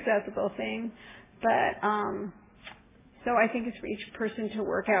is an acceptable thing. But so I think it's for each person to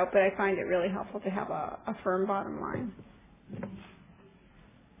work out, but I find it really helpful to have a firm bottom line.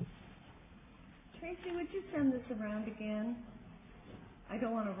 Tracy, would you send this around again? I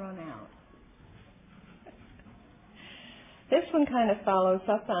don't want to run out. This one kind of follows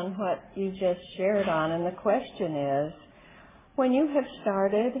up on what you just shared on, and the question is, when you have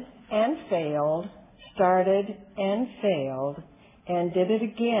started and failed, and did it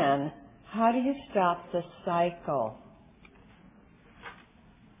again, how do you stop the cycle?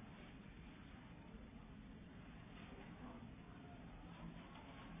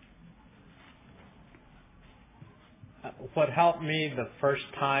 What helped me the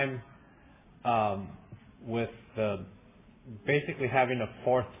first time with basically having a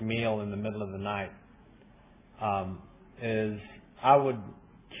 4th meal in the middle of the night is I would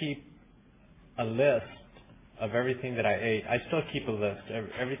keep a list of everything that I ate. I still keep a list of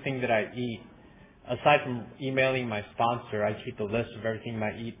everything that I eat. Aside from emailing my sponsor, I keep a list of everything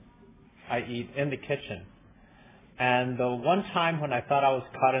I eat in the kitchen. And the one time when I thought I was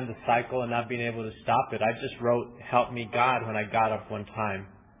caught in the cycle and not being able to stop it, I just wrote, "Help me God," when I got up one time.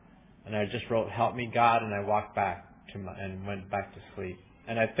 And I just wrote, "Help me God," and I walked back and went back to sleep.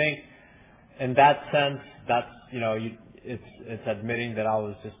 And I think in that sense, that's, it's admitting that I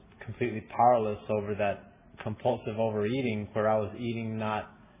was just completely powerless over that compulsive overeating, where I was eating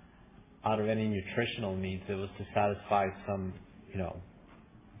not out of any nutritional needs. It was to satisfy some,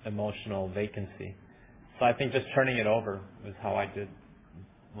 emotional vacancy. So I think just turning it over was how I did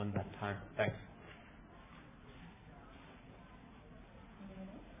that time. Thanks.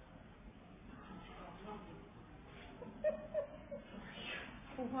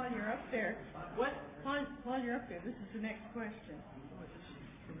 Well, while you're up there, while you're up there, this is the next question. Oh, this is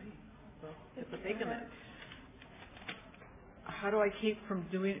for me. Well, but take a minute. How do I keep from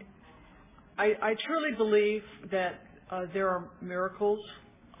doing? I truly believe that there are miracles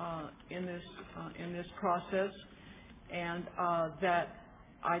in this process, and that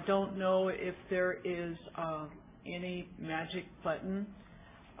I don't know if there is any magic button,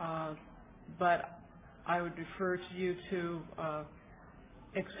 but I would refer to you to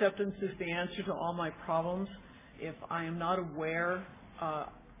acceptance is the answer to all my problems. If I am not aware,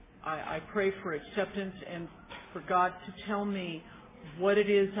 I pray for acceptance and for God to tell me what it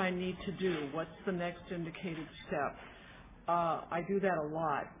is I need to do. What's the next indicated step? I do that a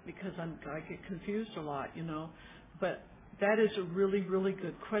lot because I get confused a lot, But that is a really, really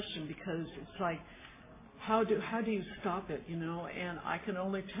good question, because it's like, how do you stop it, And I can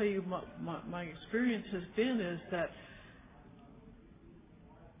only tell you my experience has been is that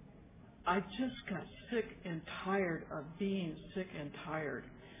I just got sick and tired of being sick and tired,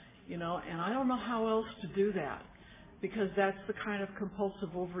 and I don't know how else to do that, because that's the kind of compulsive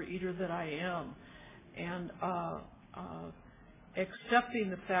overeater that I am. And accepting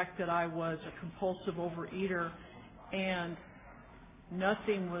the fact that I was a compulsive overeater and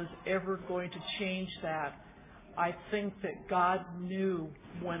nothing was ever going to change that, I think that God knew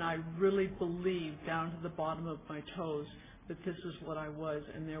when I really believed down to the bottom of my toes that this is what I was,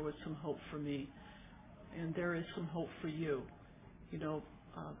 and there was some hope for me. And there is some hope for you.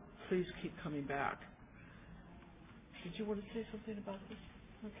 Please keep coming back. Did you want to say something about this?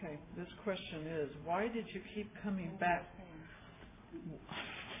 Okay, this question is, why did you keep coming back?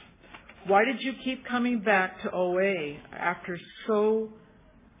 Why did you keep coming back to OA after so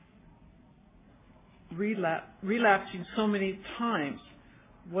relapsing so many times?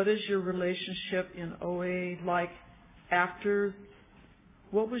 What is your relationship in OA like after?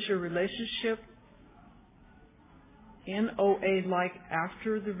 What was your relationship in OA like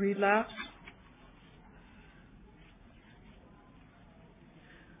after the relapse?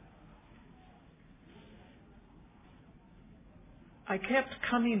 I kept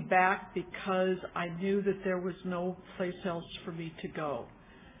coming back because I knew that there was no place else for me to go.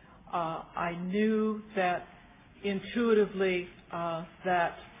 I knew that intuitively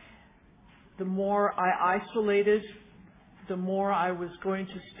that the more I isolated, the more I was going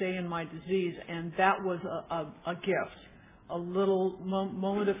to stay in my disease, and that was a gift. A little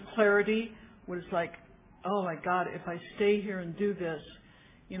moment of clarity was like, oh my God, if I stay here and do this,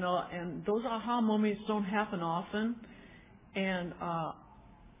 and those aha moments don't happen often. And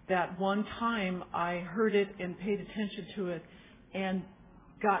that one time I heard it and paid attention to it and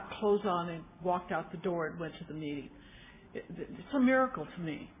got clothes on and walked out the door and went to the meeting. It's a miracle to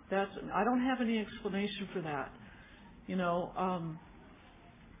me. I don't have any explanation for that.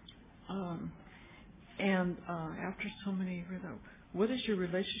 After so many, what is your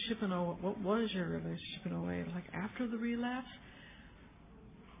relationship in OA? What was your relationship in OA like after the relapse?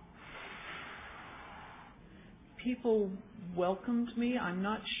 People welcomed me. I'm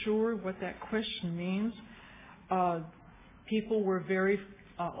not sure what that question means. People were very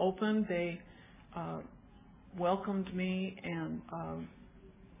open. They welcomed me and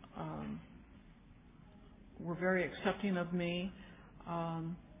were very accepting of me.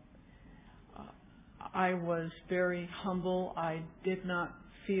 I was very humble. I did not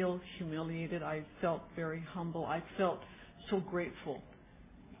feel humiliated. I felt very humble. I felt so grateful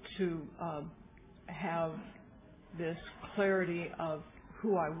to have this clarity of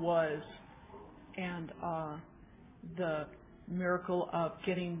who I was and the miracle of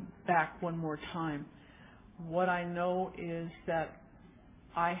getting back one more time. What I know is that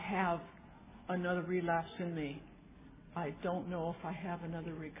I have another relapse in me. I don't know if I have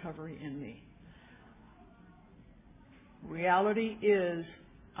another recovery in me. Reality is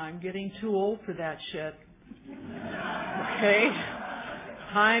I'm getting too old for that shit. Okay?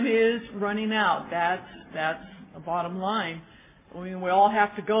 Time is running out. That's the bottom line. I mean, we all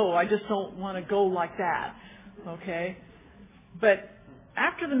have to go. I just don't want to go like that. Okay? But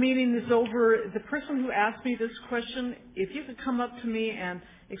after the meeting is over, the person who asked me this question, if you could come up to me and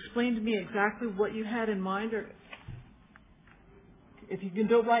explain to me exactly what you had in mind, or if you can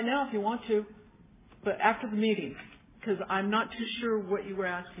do it right now if you want to, but after the meeting, because I'm not too sure what you were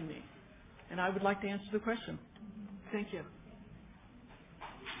asking me. And I would like to answer the question. Thank you.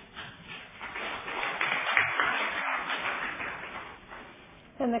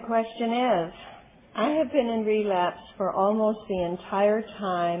 And the question is, I have been in relapse for almost the entire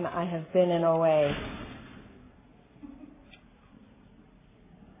time I have been in OA.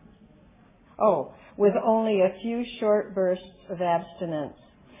 With only a few short bursts of abstinence.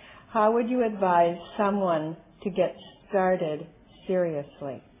 How would you advise someone to get started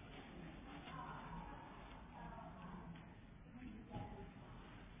seriously?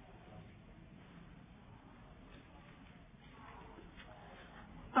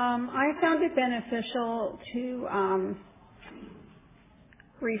 I found it beneficial to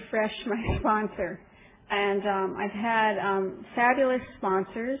refresh my sponsor. And I've had fabulous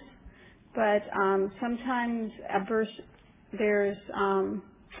sponsors, but sometimes there's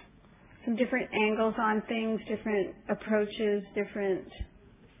some different angles on things, different approaches, different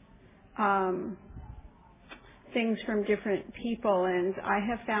things from different people. And I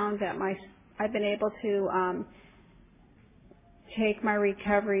have found that I've been able to take my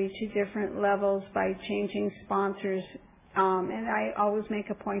recovery to different levels by changing sponsors. And I always make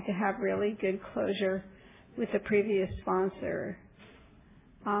a point to have really good closure with the previous sponsor.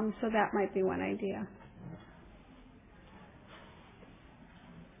 So that might be one idea.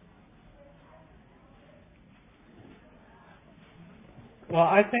 Well,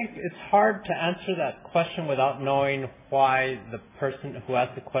 I think it's hard to answer that question without knowing why the person who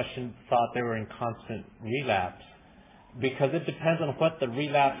asked the question thought they were in constant relapse. Because it depends on what the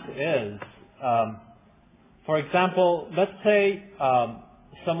relapse is. For example, let's say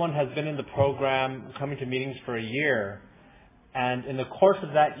someone has been in the program, coming to meetings for a year, and in the course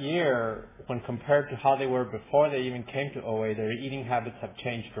of that year, when compared to how they were before they even came to OA, their eating habits have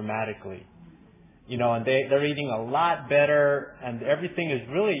changed dramatically. And they're eating a lot better, and everything is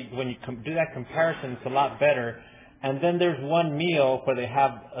really, when you do that comparison, it's a lot better. And then there's one meal where they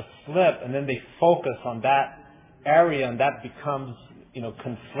have a slip, and then they focus on that area, and that becomes,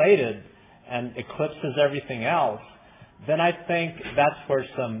 conflated and eclipses everything else. Then I think that's where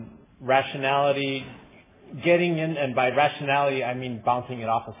some rationality getting in, and by rationality I mean bouncing it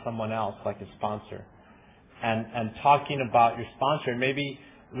off of someone else, like a sponsor, and talking about your sponsor, maybe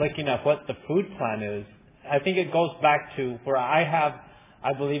looking at what the food plan is. I think it goes back to where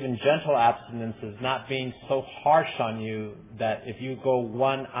I believe in gentle abstinences, not being so harsh on you that if you go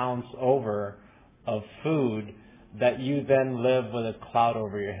 1 ounce over of food, that you then live with a cloud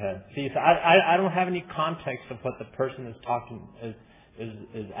over your head. See, so I don't have any context of what the person is talking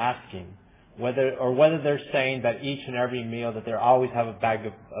is asking, whether they're saying that each and every meal that they always have a bag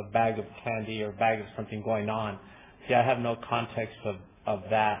of candy or a bag of something going on. See, I have no context of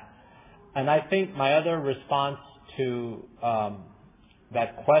that. And I think my other response to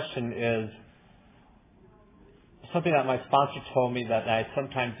that question is something that my sponsor told me that I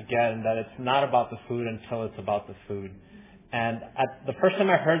sometimes get, and that it's not about the food until it's about the food. And the first time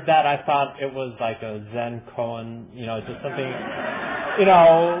I heard that, I thought it was like a Zen koan, just something,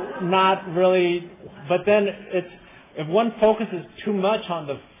 not really. But then if one focuses too much on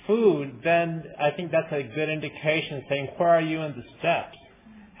the food, then I think that's a good indication saying, where are you in the steps?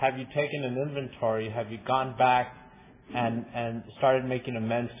 Have you taken an inventory? Have you gone back and started making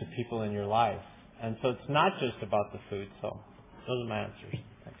amends to people in your life? And so it's not just about the food. So those are my answers.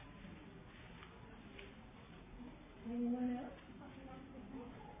 Thanks. Anyone else?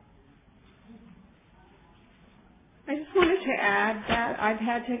 I just wanted to add that I've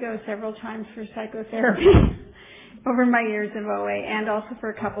had to go several times for psychotherapy over my years of OA, and also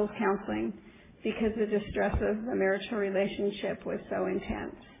for couples counseling, because the distress of the marital relationship was so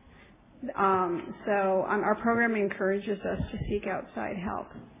intense. So our program encourages us to seek outside help.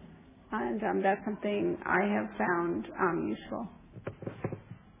 And that's something I have found useful.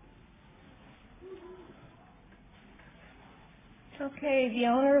 Okay, the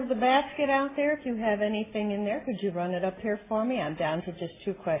owner of the basket out there, if you have anything in there, could you run it up here for me? I'm down to just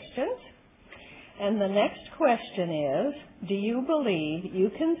 2 questions. And the next question is, do you believe you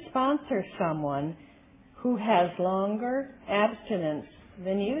can sponsor someone who has longer abstinence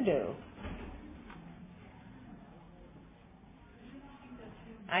than you do?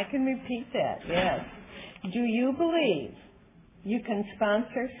 I can repeat that, yes. Do you believe you can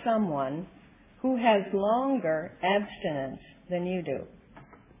sponsor someone who has longer abstinence than you do?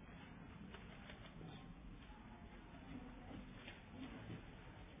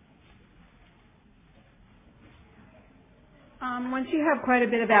 Once you have quite a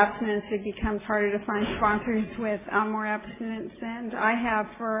bit of abstinence, it becomes harder to find sponsors with more abstinence. And I have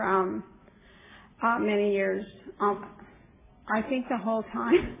for many years. I think the whole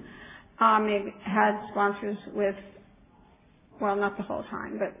time, maybe had sponsors with, well, not the whole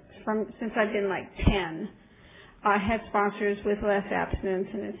time, but since I've been like 10, I had sponsors with less abstinence,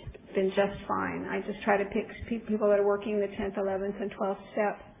 and it's been just fine. I just try to pick people that are working the 10th, 11th, and 12th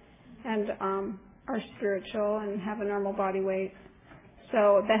step, and are spiritual and have a normal body weight.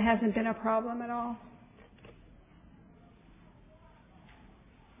 So that hasn't been a problem at all.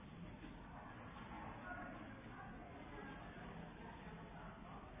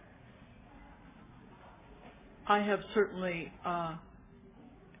 I have certainly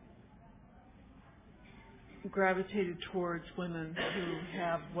gravitated towards women who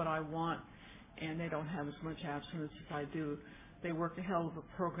have what I want, and they don't have as much abstinence as I do. They work a hell of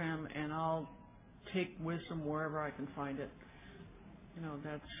a program, and I'll take wisdom wherever I can find it.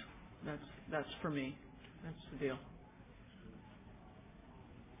 That's for me. That's the deal.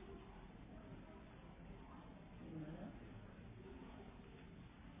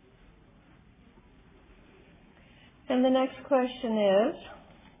 And the next question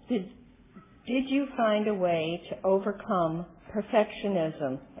is, did you find a way to overcome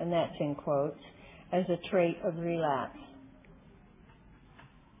perfectionism, and that's in quotes, as a trait of relapse?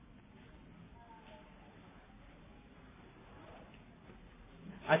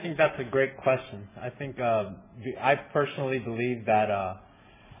 I think that's a great question. I think I personally believe that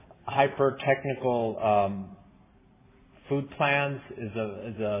hyper-technical food plans is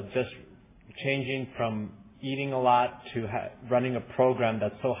just changing from eating a lot to running a program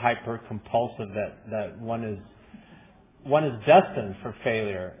that's so hyper-compulsive that one is destined for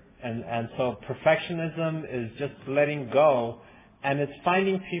failure. And so perfectionism is just letting go, and it's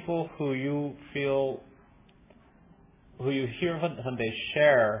finding people who you hear when they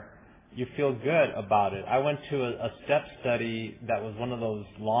share, you feel good about it. I went to a step study that was one of those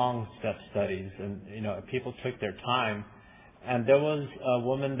long step studies, and people took their time, and there was a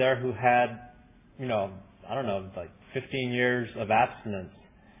woman there who had, like 15 years of abstinence,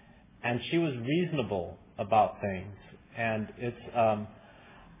 and she was reasonable about things. And it's,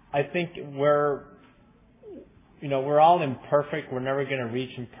 I think we're all imperfect. We're never going to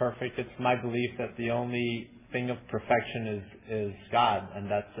reach imperfect. It's my belief that the only thing of perfection is God,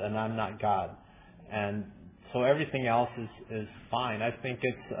 and I'm not God. And so everything else is fine. I think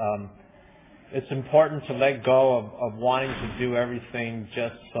it's important to let go of wanting to do everything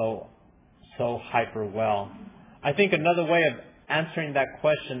just so hyper well. I think another way of answering that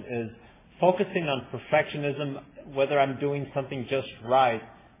question is focusing on perfectionism, whether I'm doing something just right,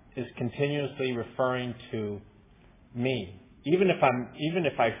 is continuously referring to me. Even if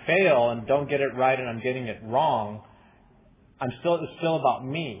I fail and don't get it right and I'm getting it wrong, it's still about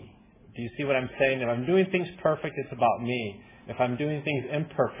me. Do you see what I'm saying? If I'm doing things perfect, it's about me. If I'm doing things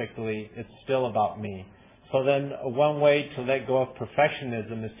imperfectly, it's still about me. So then one way to let go of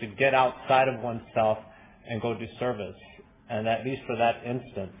perfectionism is to get outside of oneself and go do service. And at least for that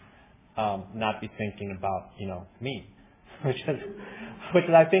instant, not be thinking about, me. Which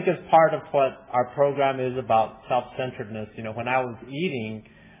I think is part of what our program is about, self-centeredness. When I was eating,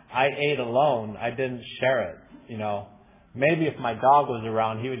 I ate alone. I didn't share it. Maybe if my dog was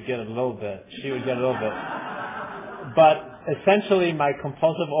around, he would get a little bit. She would get a little bit. But essentially, my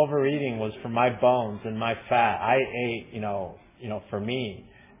compulsive overeating was for my bones and my fat. I ate, for me.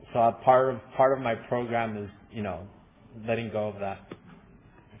 So a part of my program is, letting go of that.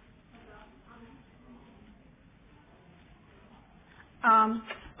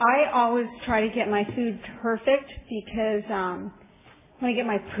 I always try to get my food perfect because when I get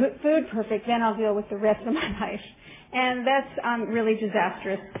my food perfect, then I'll deal with the rest of my life. And that's really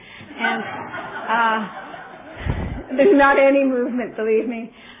disastrous. And there's not any movement, believe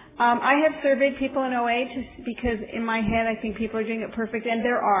me. I have surveyed people in OA because in my head I think people are doing it perfect, and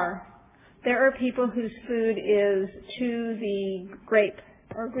there are. There are people whose food is to the grape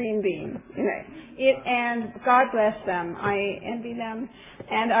or green bean. And God bless them. I envy them.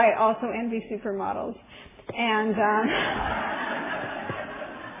 And I also envy supermodels. And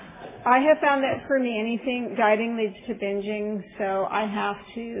I have found that for me, anything dieting leads to binging, so I have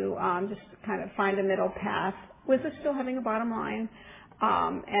to just kind of find a middle path with it still having a bottom line,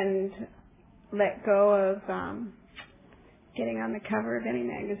 and let go of getting on the cover of any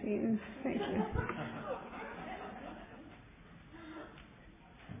magazines. Thank you.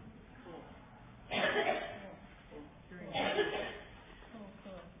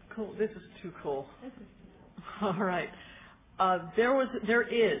 Cool. This is too cool. All right. There is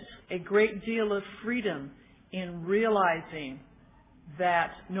a great deal of freedom in realizing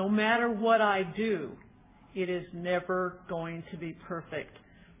that no matter what I do, it is never going to be perfect.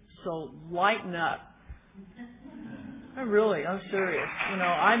 So lighten up. I'm serious.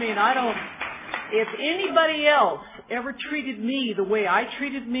 If anybody else ever treated me the way I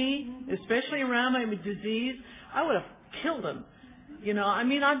treated me, especially around my disease, I would have killed him.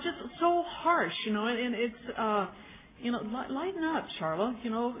 I'm just so harsh, and it's, lighten up, Charla,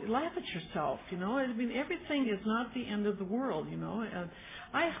 laugh at yourself, everything is not the end of the world, and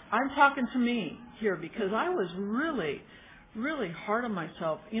I'm talking to me here because I was really, really hard on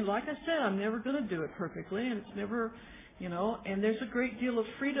myself. Like I said, I'm never going to do it perfectly, and it's never, and there's a great deal of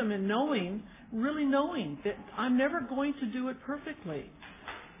freedom in really knowing that I'm never going to do it perfectly,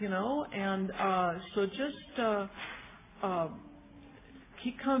 and so just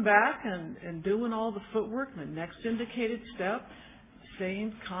keep coming back and doing all the footwork, the next indicated step,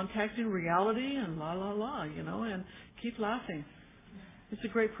 contacting reality and and keep laughing. It's a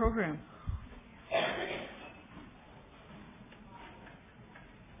great program.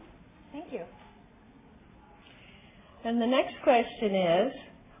 Thank you. And the next question is,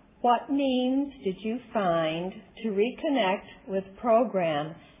 what means did you find to reconnect with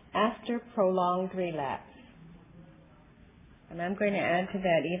program after prolonged relapse? And I'm going to add to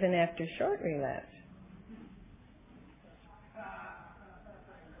that even after short relapse.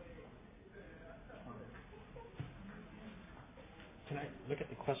 Can I look at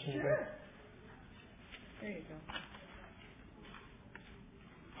the question again? Sure. There you go.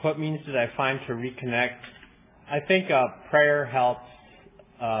 What means did I find to reconnect? I think prayer helps.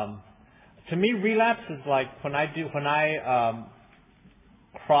 To me, relapse is like when I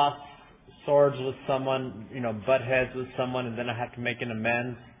cross swords with someone, butt heads with someone, and then I have to make an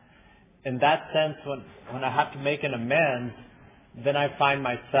amends. In that sense, when I have to make an amends, then I find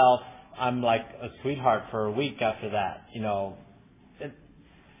myself, I'm like a sweetheart for a week after that, in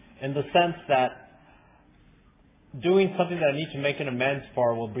the sense that doing something that I need to make an amends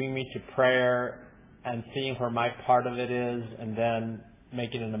for will bring me to prayer and seeing where my part of it is, and then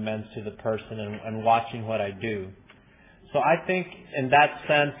making an amends to the person and watching what I do. So I think in that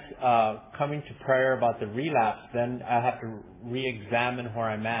sense, coming to prayer about the relapse, then I have to re-examine where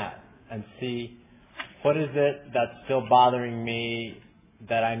I'm at and see what is it that's still bothering me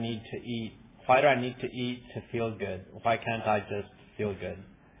that I need to eat. Why do I need to eat to feel good? Why can't I just feel good?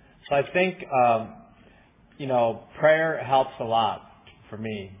 So I think, prayer helps a lot for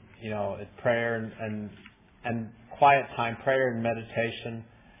me. It's prayer and quiet time, prayer and meditation,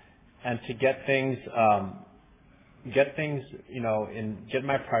 and to get things, get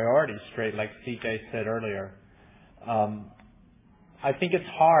my priorities straight, like CJ said earlier. I think it's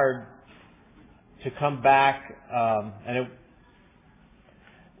hard to come back, and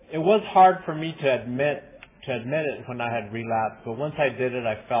it was hard for me to admit it when I had relapsed, but once I did it,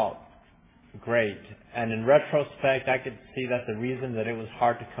 I felt great. And in retrospect, I could see that the reason that it was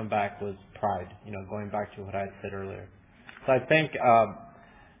hard to come back was pride, going back to what I had said earlier. So I think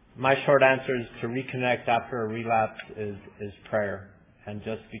my short answer is to reconnect after a relapse is prayer, and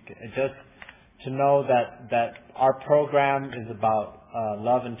just to know that our program is about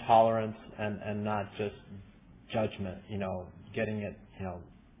love and tolerance and not just judgment, getting it,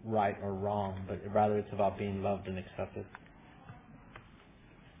 right or wrong, but rather it's about being loved and accepted.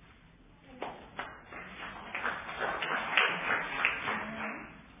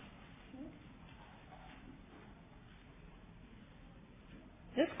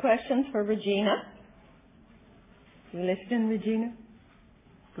 This question's for Regina. You listening, Regina?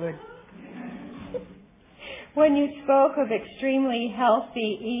 Good. When you spoke of extremely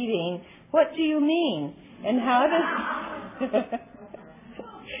healthy eating, what do you mean? And how does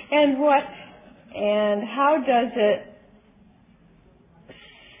and how does it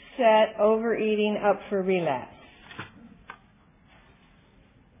set overeating up for relapse?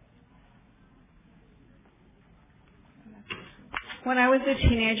 When I was a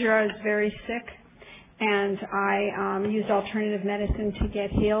teenager, I was very sick, and I used alternative medicine to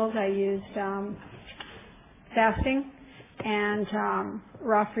get healed. I used fasting and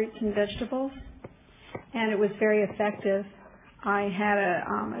raw fruits and vegetables, and it was very effective. I had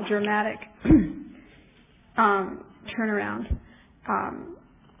a dramatic turnaround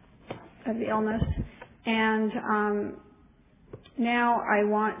of the illness, and now I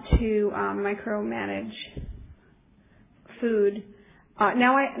want to micromanage food. So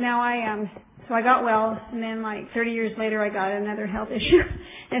I got well, and then like 30 years later I got another health issue.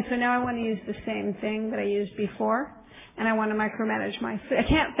 And so now I want to use the same thing that I used before, and I want to micromanage my food. I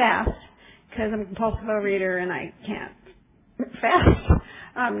can't fast because I'm a compulsive overeater and I can't fast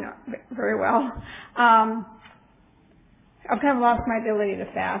not very well. I've kind of lost my ability to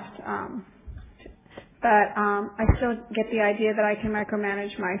fast. But I still get the idea that I can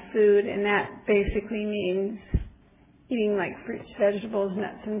micromanage my food, and that basically means eating like fruits, vegetables,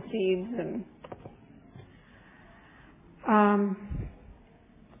 nuts, and seeds,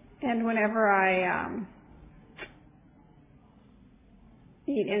 and whenever I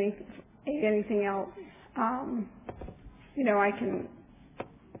eat anything else, I can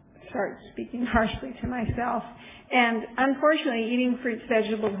start speaking harshly to myself. And unfortunately, eating fruits,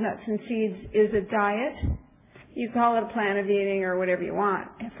 vegetables, nuts, and seeds is a diet. You call it a plan of eating or whatever you want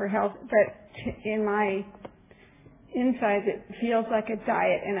for health, but in my insides, it feels like a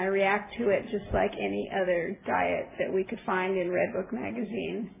diet, and I react to it just like any other diet that we could find in Red Book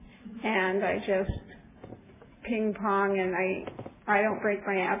magazine. And I just ping pong, and I don't break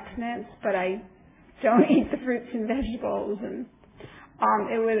my abstinence, but I don't eat the fruits and vegetables. And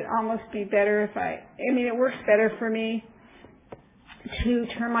it would almost be better if it works better for me to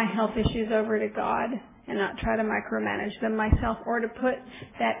turn my health issues over to God and not try to micromanage them myself, or to put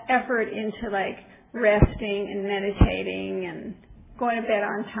that effort into like resting and meditating and going to bed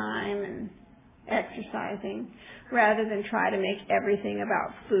on time and exercising, rather than try to make everything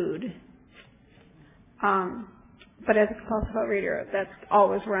about food. But as a compulsive overeater, that's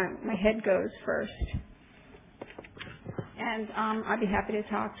always where my head goes first. And I'd be happy to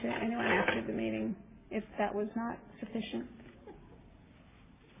talk to anyone after the meeting if that was not sufficient.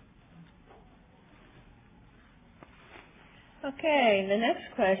 Okay, the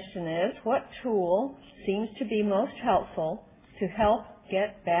next question is, what tool seems to be most helpful to help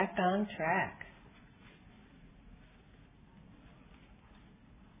get back on track?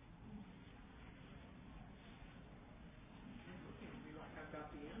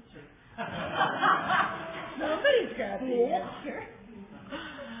 Somebody's got the answer.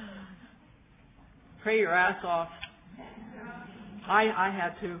 Pray your ass off. I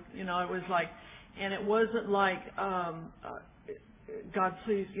had to, it was like, and it wasn't like, God,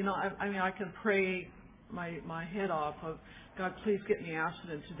 please, I can pray my head off of, God, please get me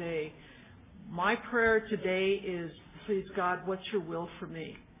abstinent today. My prayer today is, please, God, what's your will for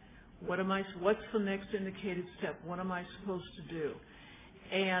me? What's the next indicated step? What am I supposed to do?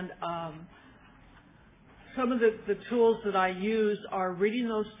 And some of the tools that I use are reading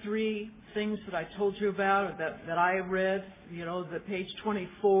those 3 things that I told you about, or that I read, the page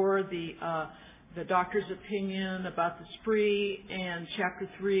 24, the doctor's opinion about the spree, and chapter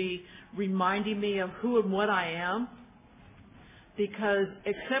 3, reminding me of who and what I am. Because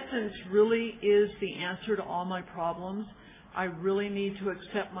acceptance really is the answer to all my problems. I really need to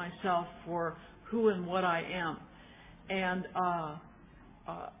accept myself for who and what I am. And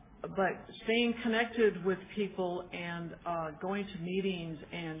but staying connected with people and going to meetings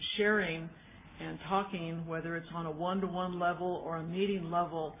and sharing and talking, whether it's on a one-to-one level or a meeting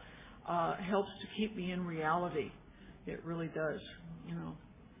level, helps to keep me in reality. It really does.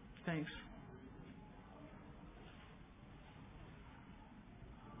 Thanks.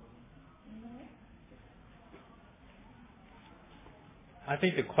 I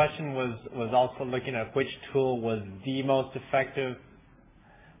think the question was also looking at which tool was the most effective.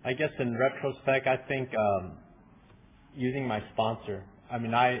 I guess in retrospect, I think using my sponsor. I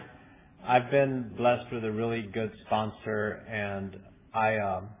mean, I've been blessed with a really good sponsor, and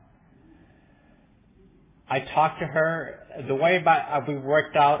I talked to her. The way we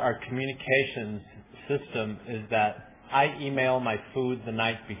worked out our communications system is that I email my food the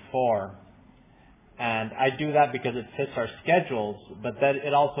night before. And I do that because it fits our schedules, but that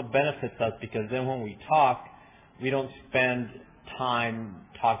it also benefits us because then when we talk, we don't spend time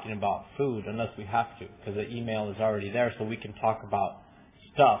talking about food unless we have to, because the email is already there, so we can talk about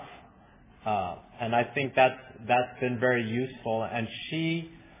stuff. And I think that's been very useful. And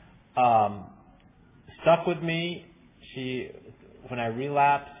she stuck with me. When I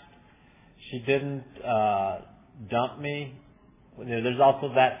relapsed, she didn't dump me. There's also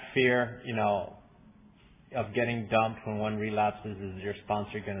that fear, of getting dumped when one relapses. Is your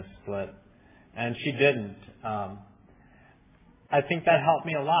sponsor going to split? And she didn't. I think that helped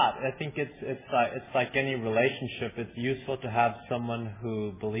me a lot. I think it's like any relationship. It's useful to have someone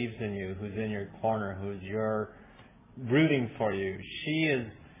who believes in you, who's in your corner, who's rooting for you.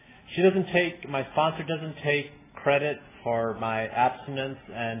 My sponsor doesn't take credit for my abstinence,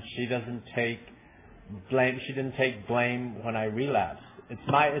 and she doesn't take blame. She didn't take blame when I relapsed. It's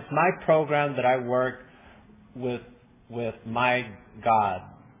my program that I work with my God,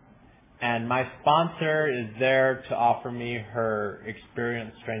 and my sponsor is there to offer me her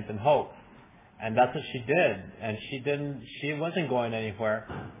experience, strength, and hope, and that's what she did. And she wasn't going anywhere.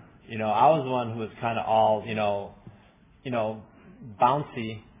 I was the one who was kind of all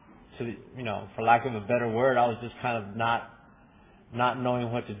bouncy, for lack of a better word. I was just kind of not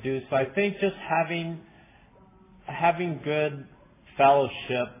knowing what to do. So I think just having good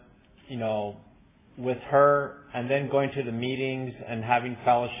fellowship, with her, and then going to the meetings and having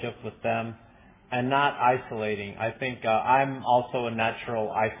fellowship with them, and not isolating. I think I'm also a natural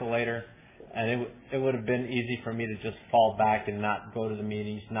isolator, and it would have been easy for me to just fall back and not go to the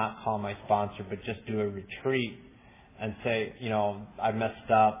meetings, not call my sponsor, but just do a retreat and say, I messed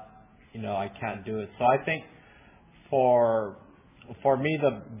up, I can't do it. So I think for me,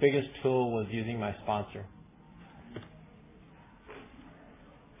 the biggest tool was using my sponsor.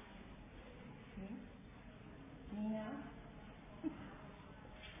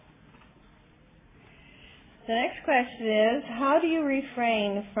 The next question is, how do you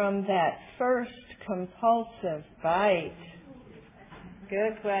refrain from that first compulsive bite?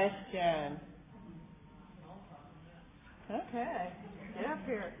 Good question. Okay, get up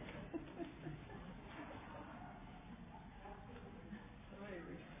here.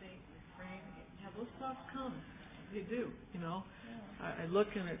 Those thoughts come. They do, I look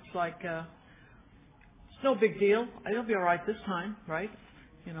and it's like, it's no big deal. It'll be all right this time, right?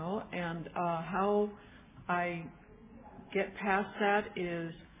 And how I get past that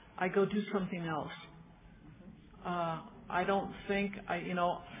is I go do something else. I don't think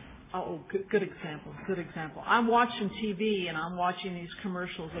good example. I'm watching TV and I'm watching these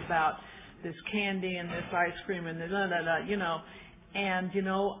commercials about this candy and this ice cream and this and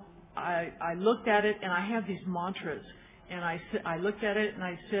I looked at it and I have these mantras, and I looked at it and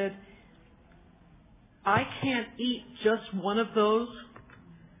I said, I can't eat just one of those,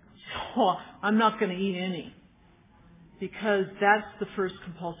 so I'm not going to eat any, because that's the first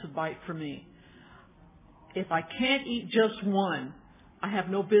compulsive bite for me. If I can't eat just one, I have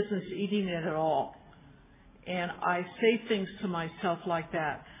no business eating it at all. And I say things to myself like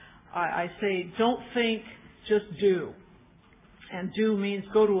that. I say, don't think, just do. And do means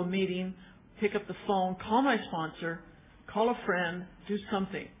go to a meeting, pick up the phone, call my sponsor, call a friend, do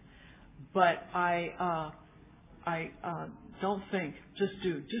something. But I don't think, just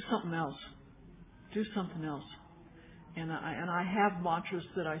do something else. Do something else. And I have mantras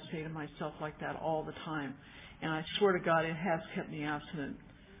that I say to myself like that all the time. And I swear to God, it has kept me abstinent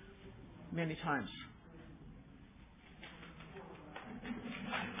many times.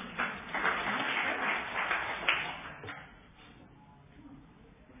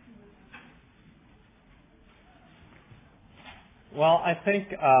 Well, I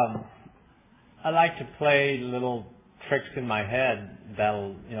think I like to play little tricks in my head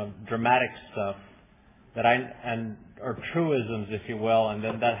that'll, dramatic stuff that or truisms, if you will, and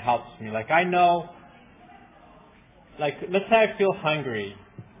then that helps me. Like I know, like let's say I feel hungry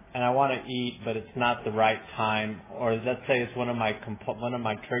and I want to eat, but it's not the right time, or let's say it's one of my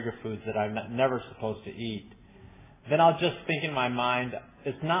trigger foods that I'm never supposed to eat. Then I'll just think in my mind,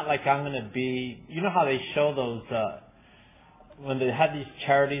 it's not like I'm going to be. You know how they show those. When they have these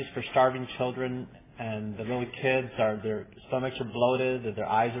charities for starving children, and the little kids their stomachs are bloated, and their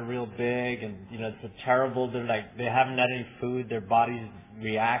eyes are real big, and it's a terrible. They're like they haven't had any food, their bodies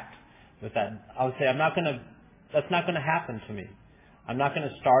react with that. I would say that's not gonna happen to me. I'm not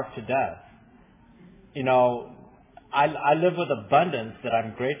gonna starve to death. I live with abundance that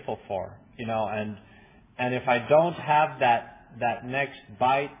I'm grateful for. And if I don't have that next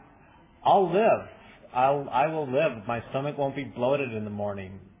bite, I'll live. I will live. My stomach won't be bloated in the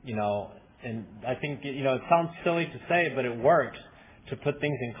morning, and I think, it sounds silly to say, but it works to put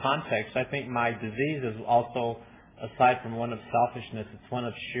things in context. I think my disease is also, aside from one of selfishness, it's one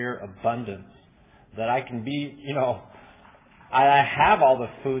of sheer abundance, that I can be, I have all the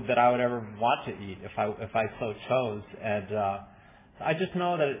food that I would ever want to eat if I so chose. And, I just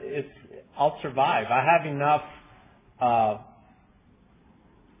know that I'll survive. I have enough,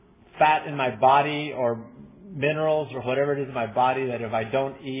 fat in my body or minerals or whatever it is in my body that if I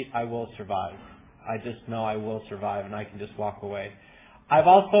don't eat, I will survive. I just know I will survive, and I can just walk away. I've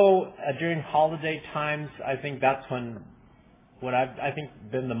also, during holiday times, I think that's when I think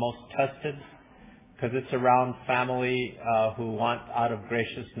been the most tested, because it's around family who want out of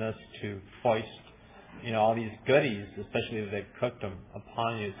graciousness to foist, all these goodies, especially if they've cooked them,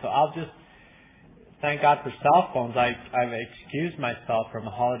 upon you. So I'll just thank God for cell phones. I've excused myself from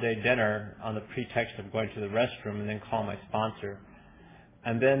a holiday dinner on the pretext of going to the restroom and then call my sponsor.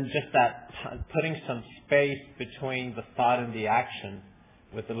 And then just that putting some space between the thought and the action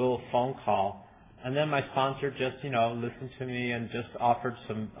with a little phone call. And then my sponsor just, listened to me and just offered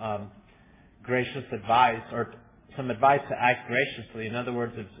some gracious advice, or some advice to act graciously. In other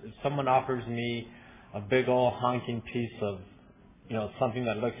words, if someone offers me a big old honking piece of something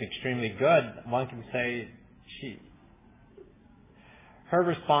that looks extremely good, one can say, her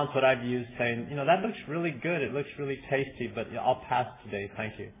response, what I've used, saying, that looks really good, it looks really tasty, but I'll pass today,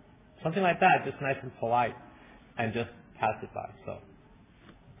 thank you. Something like that, just nice and polite, and just pass it by. So,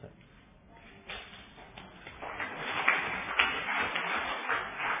 that's it.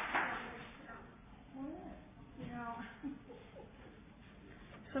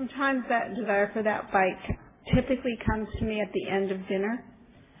 Sometimes that desire for that bite typically comes to me at the end of dinner,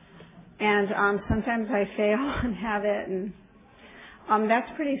 and sometimes I fail and have it, and that's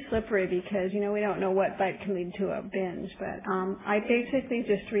pretty slippery because we don't know what bite can lead to a binge. But I basically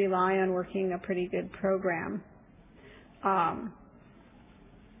just rely on working a pretty good program to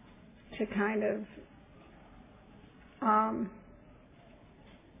kind of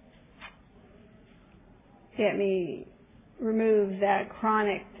get me remove that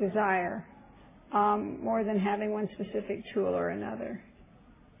chronic desire. More than having one specific tool or another.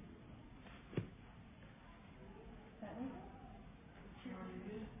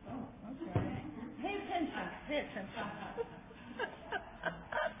 Pay attention.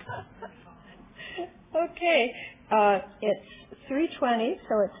 Okay, it's 3:20,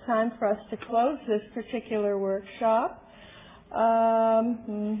 so it's time for us to close this particular workshop.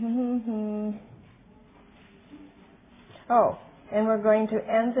 And we're going to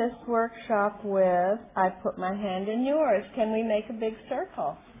end this workshop with, I put my hand in yours. Can we make a big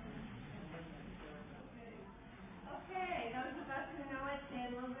circle?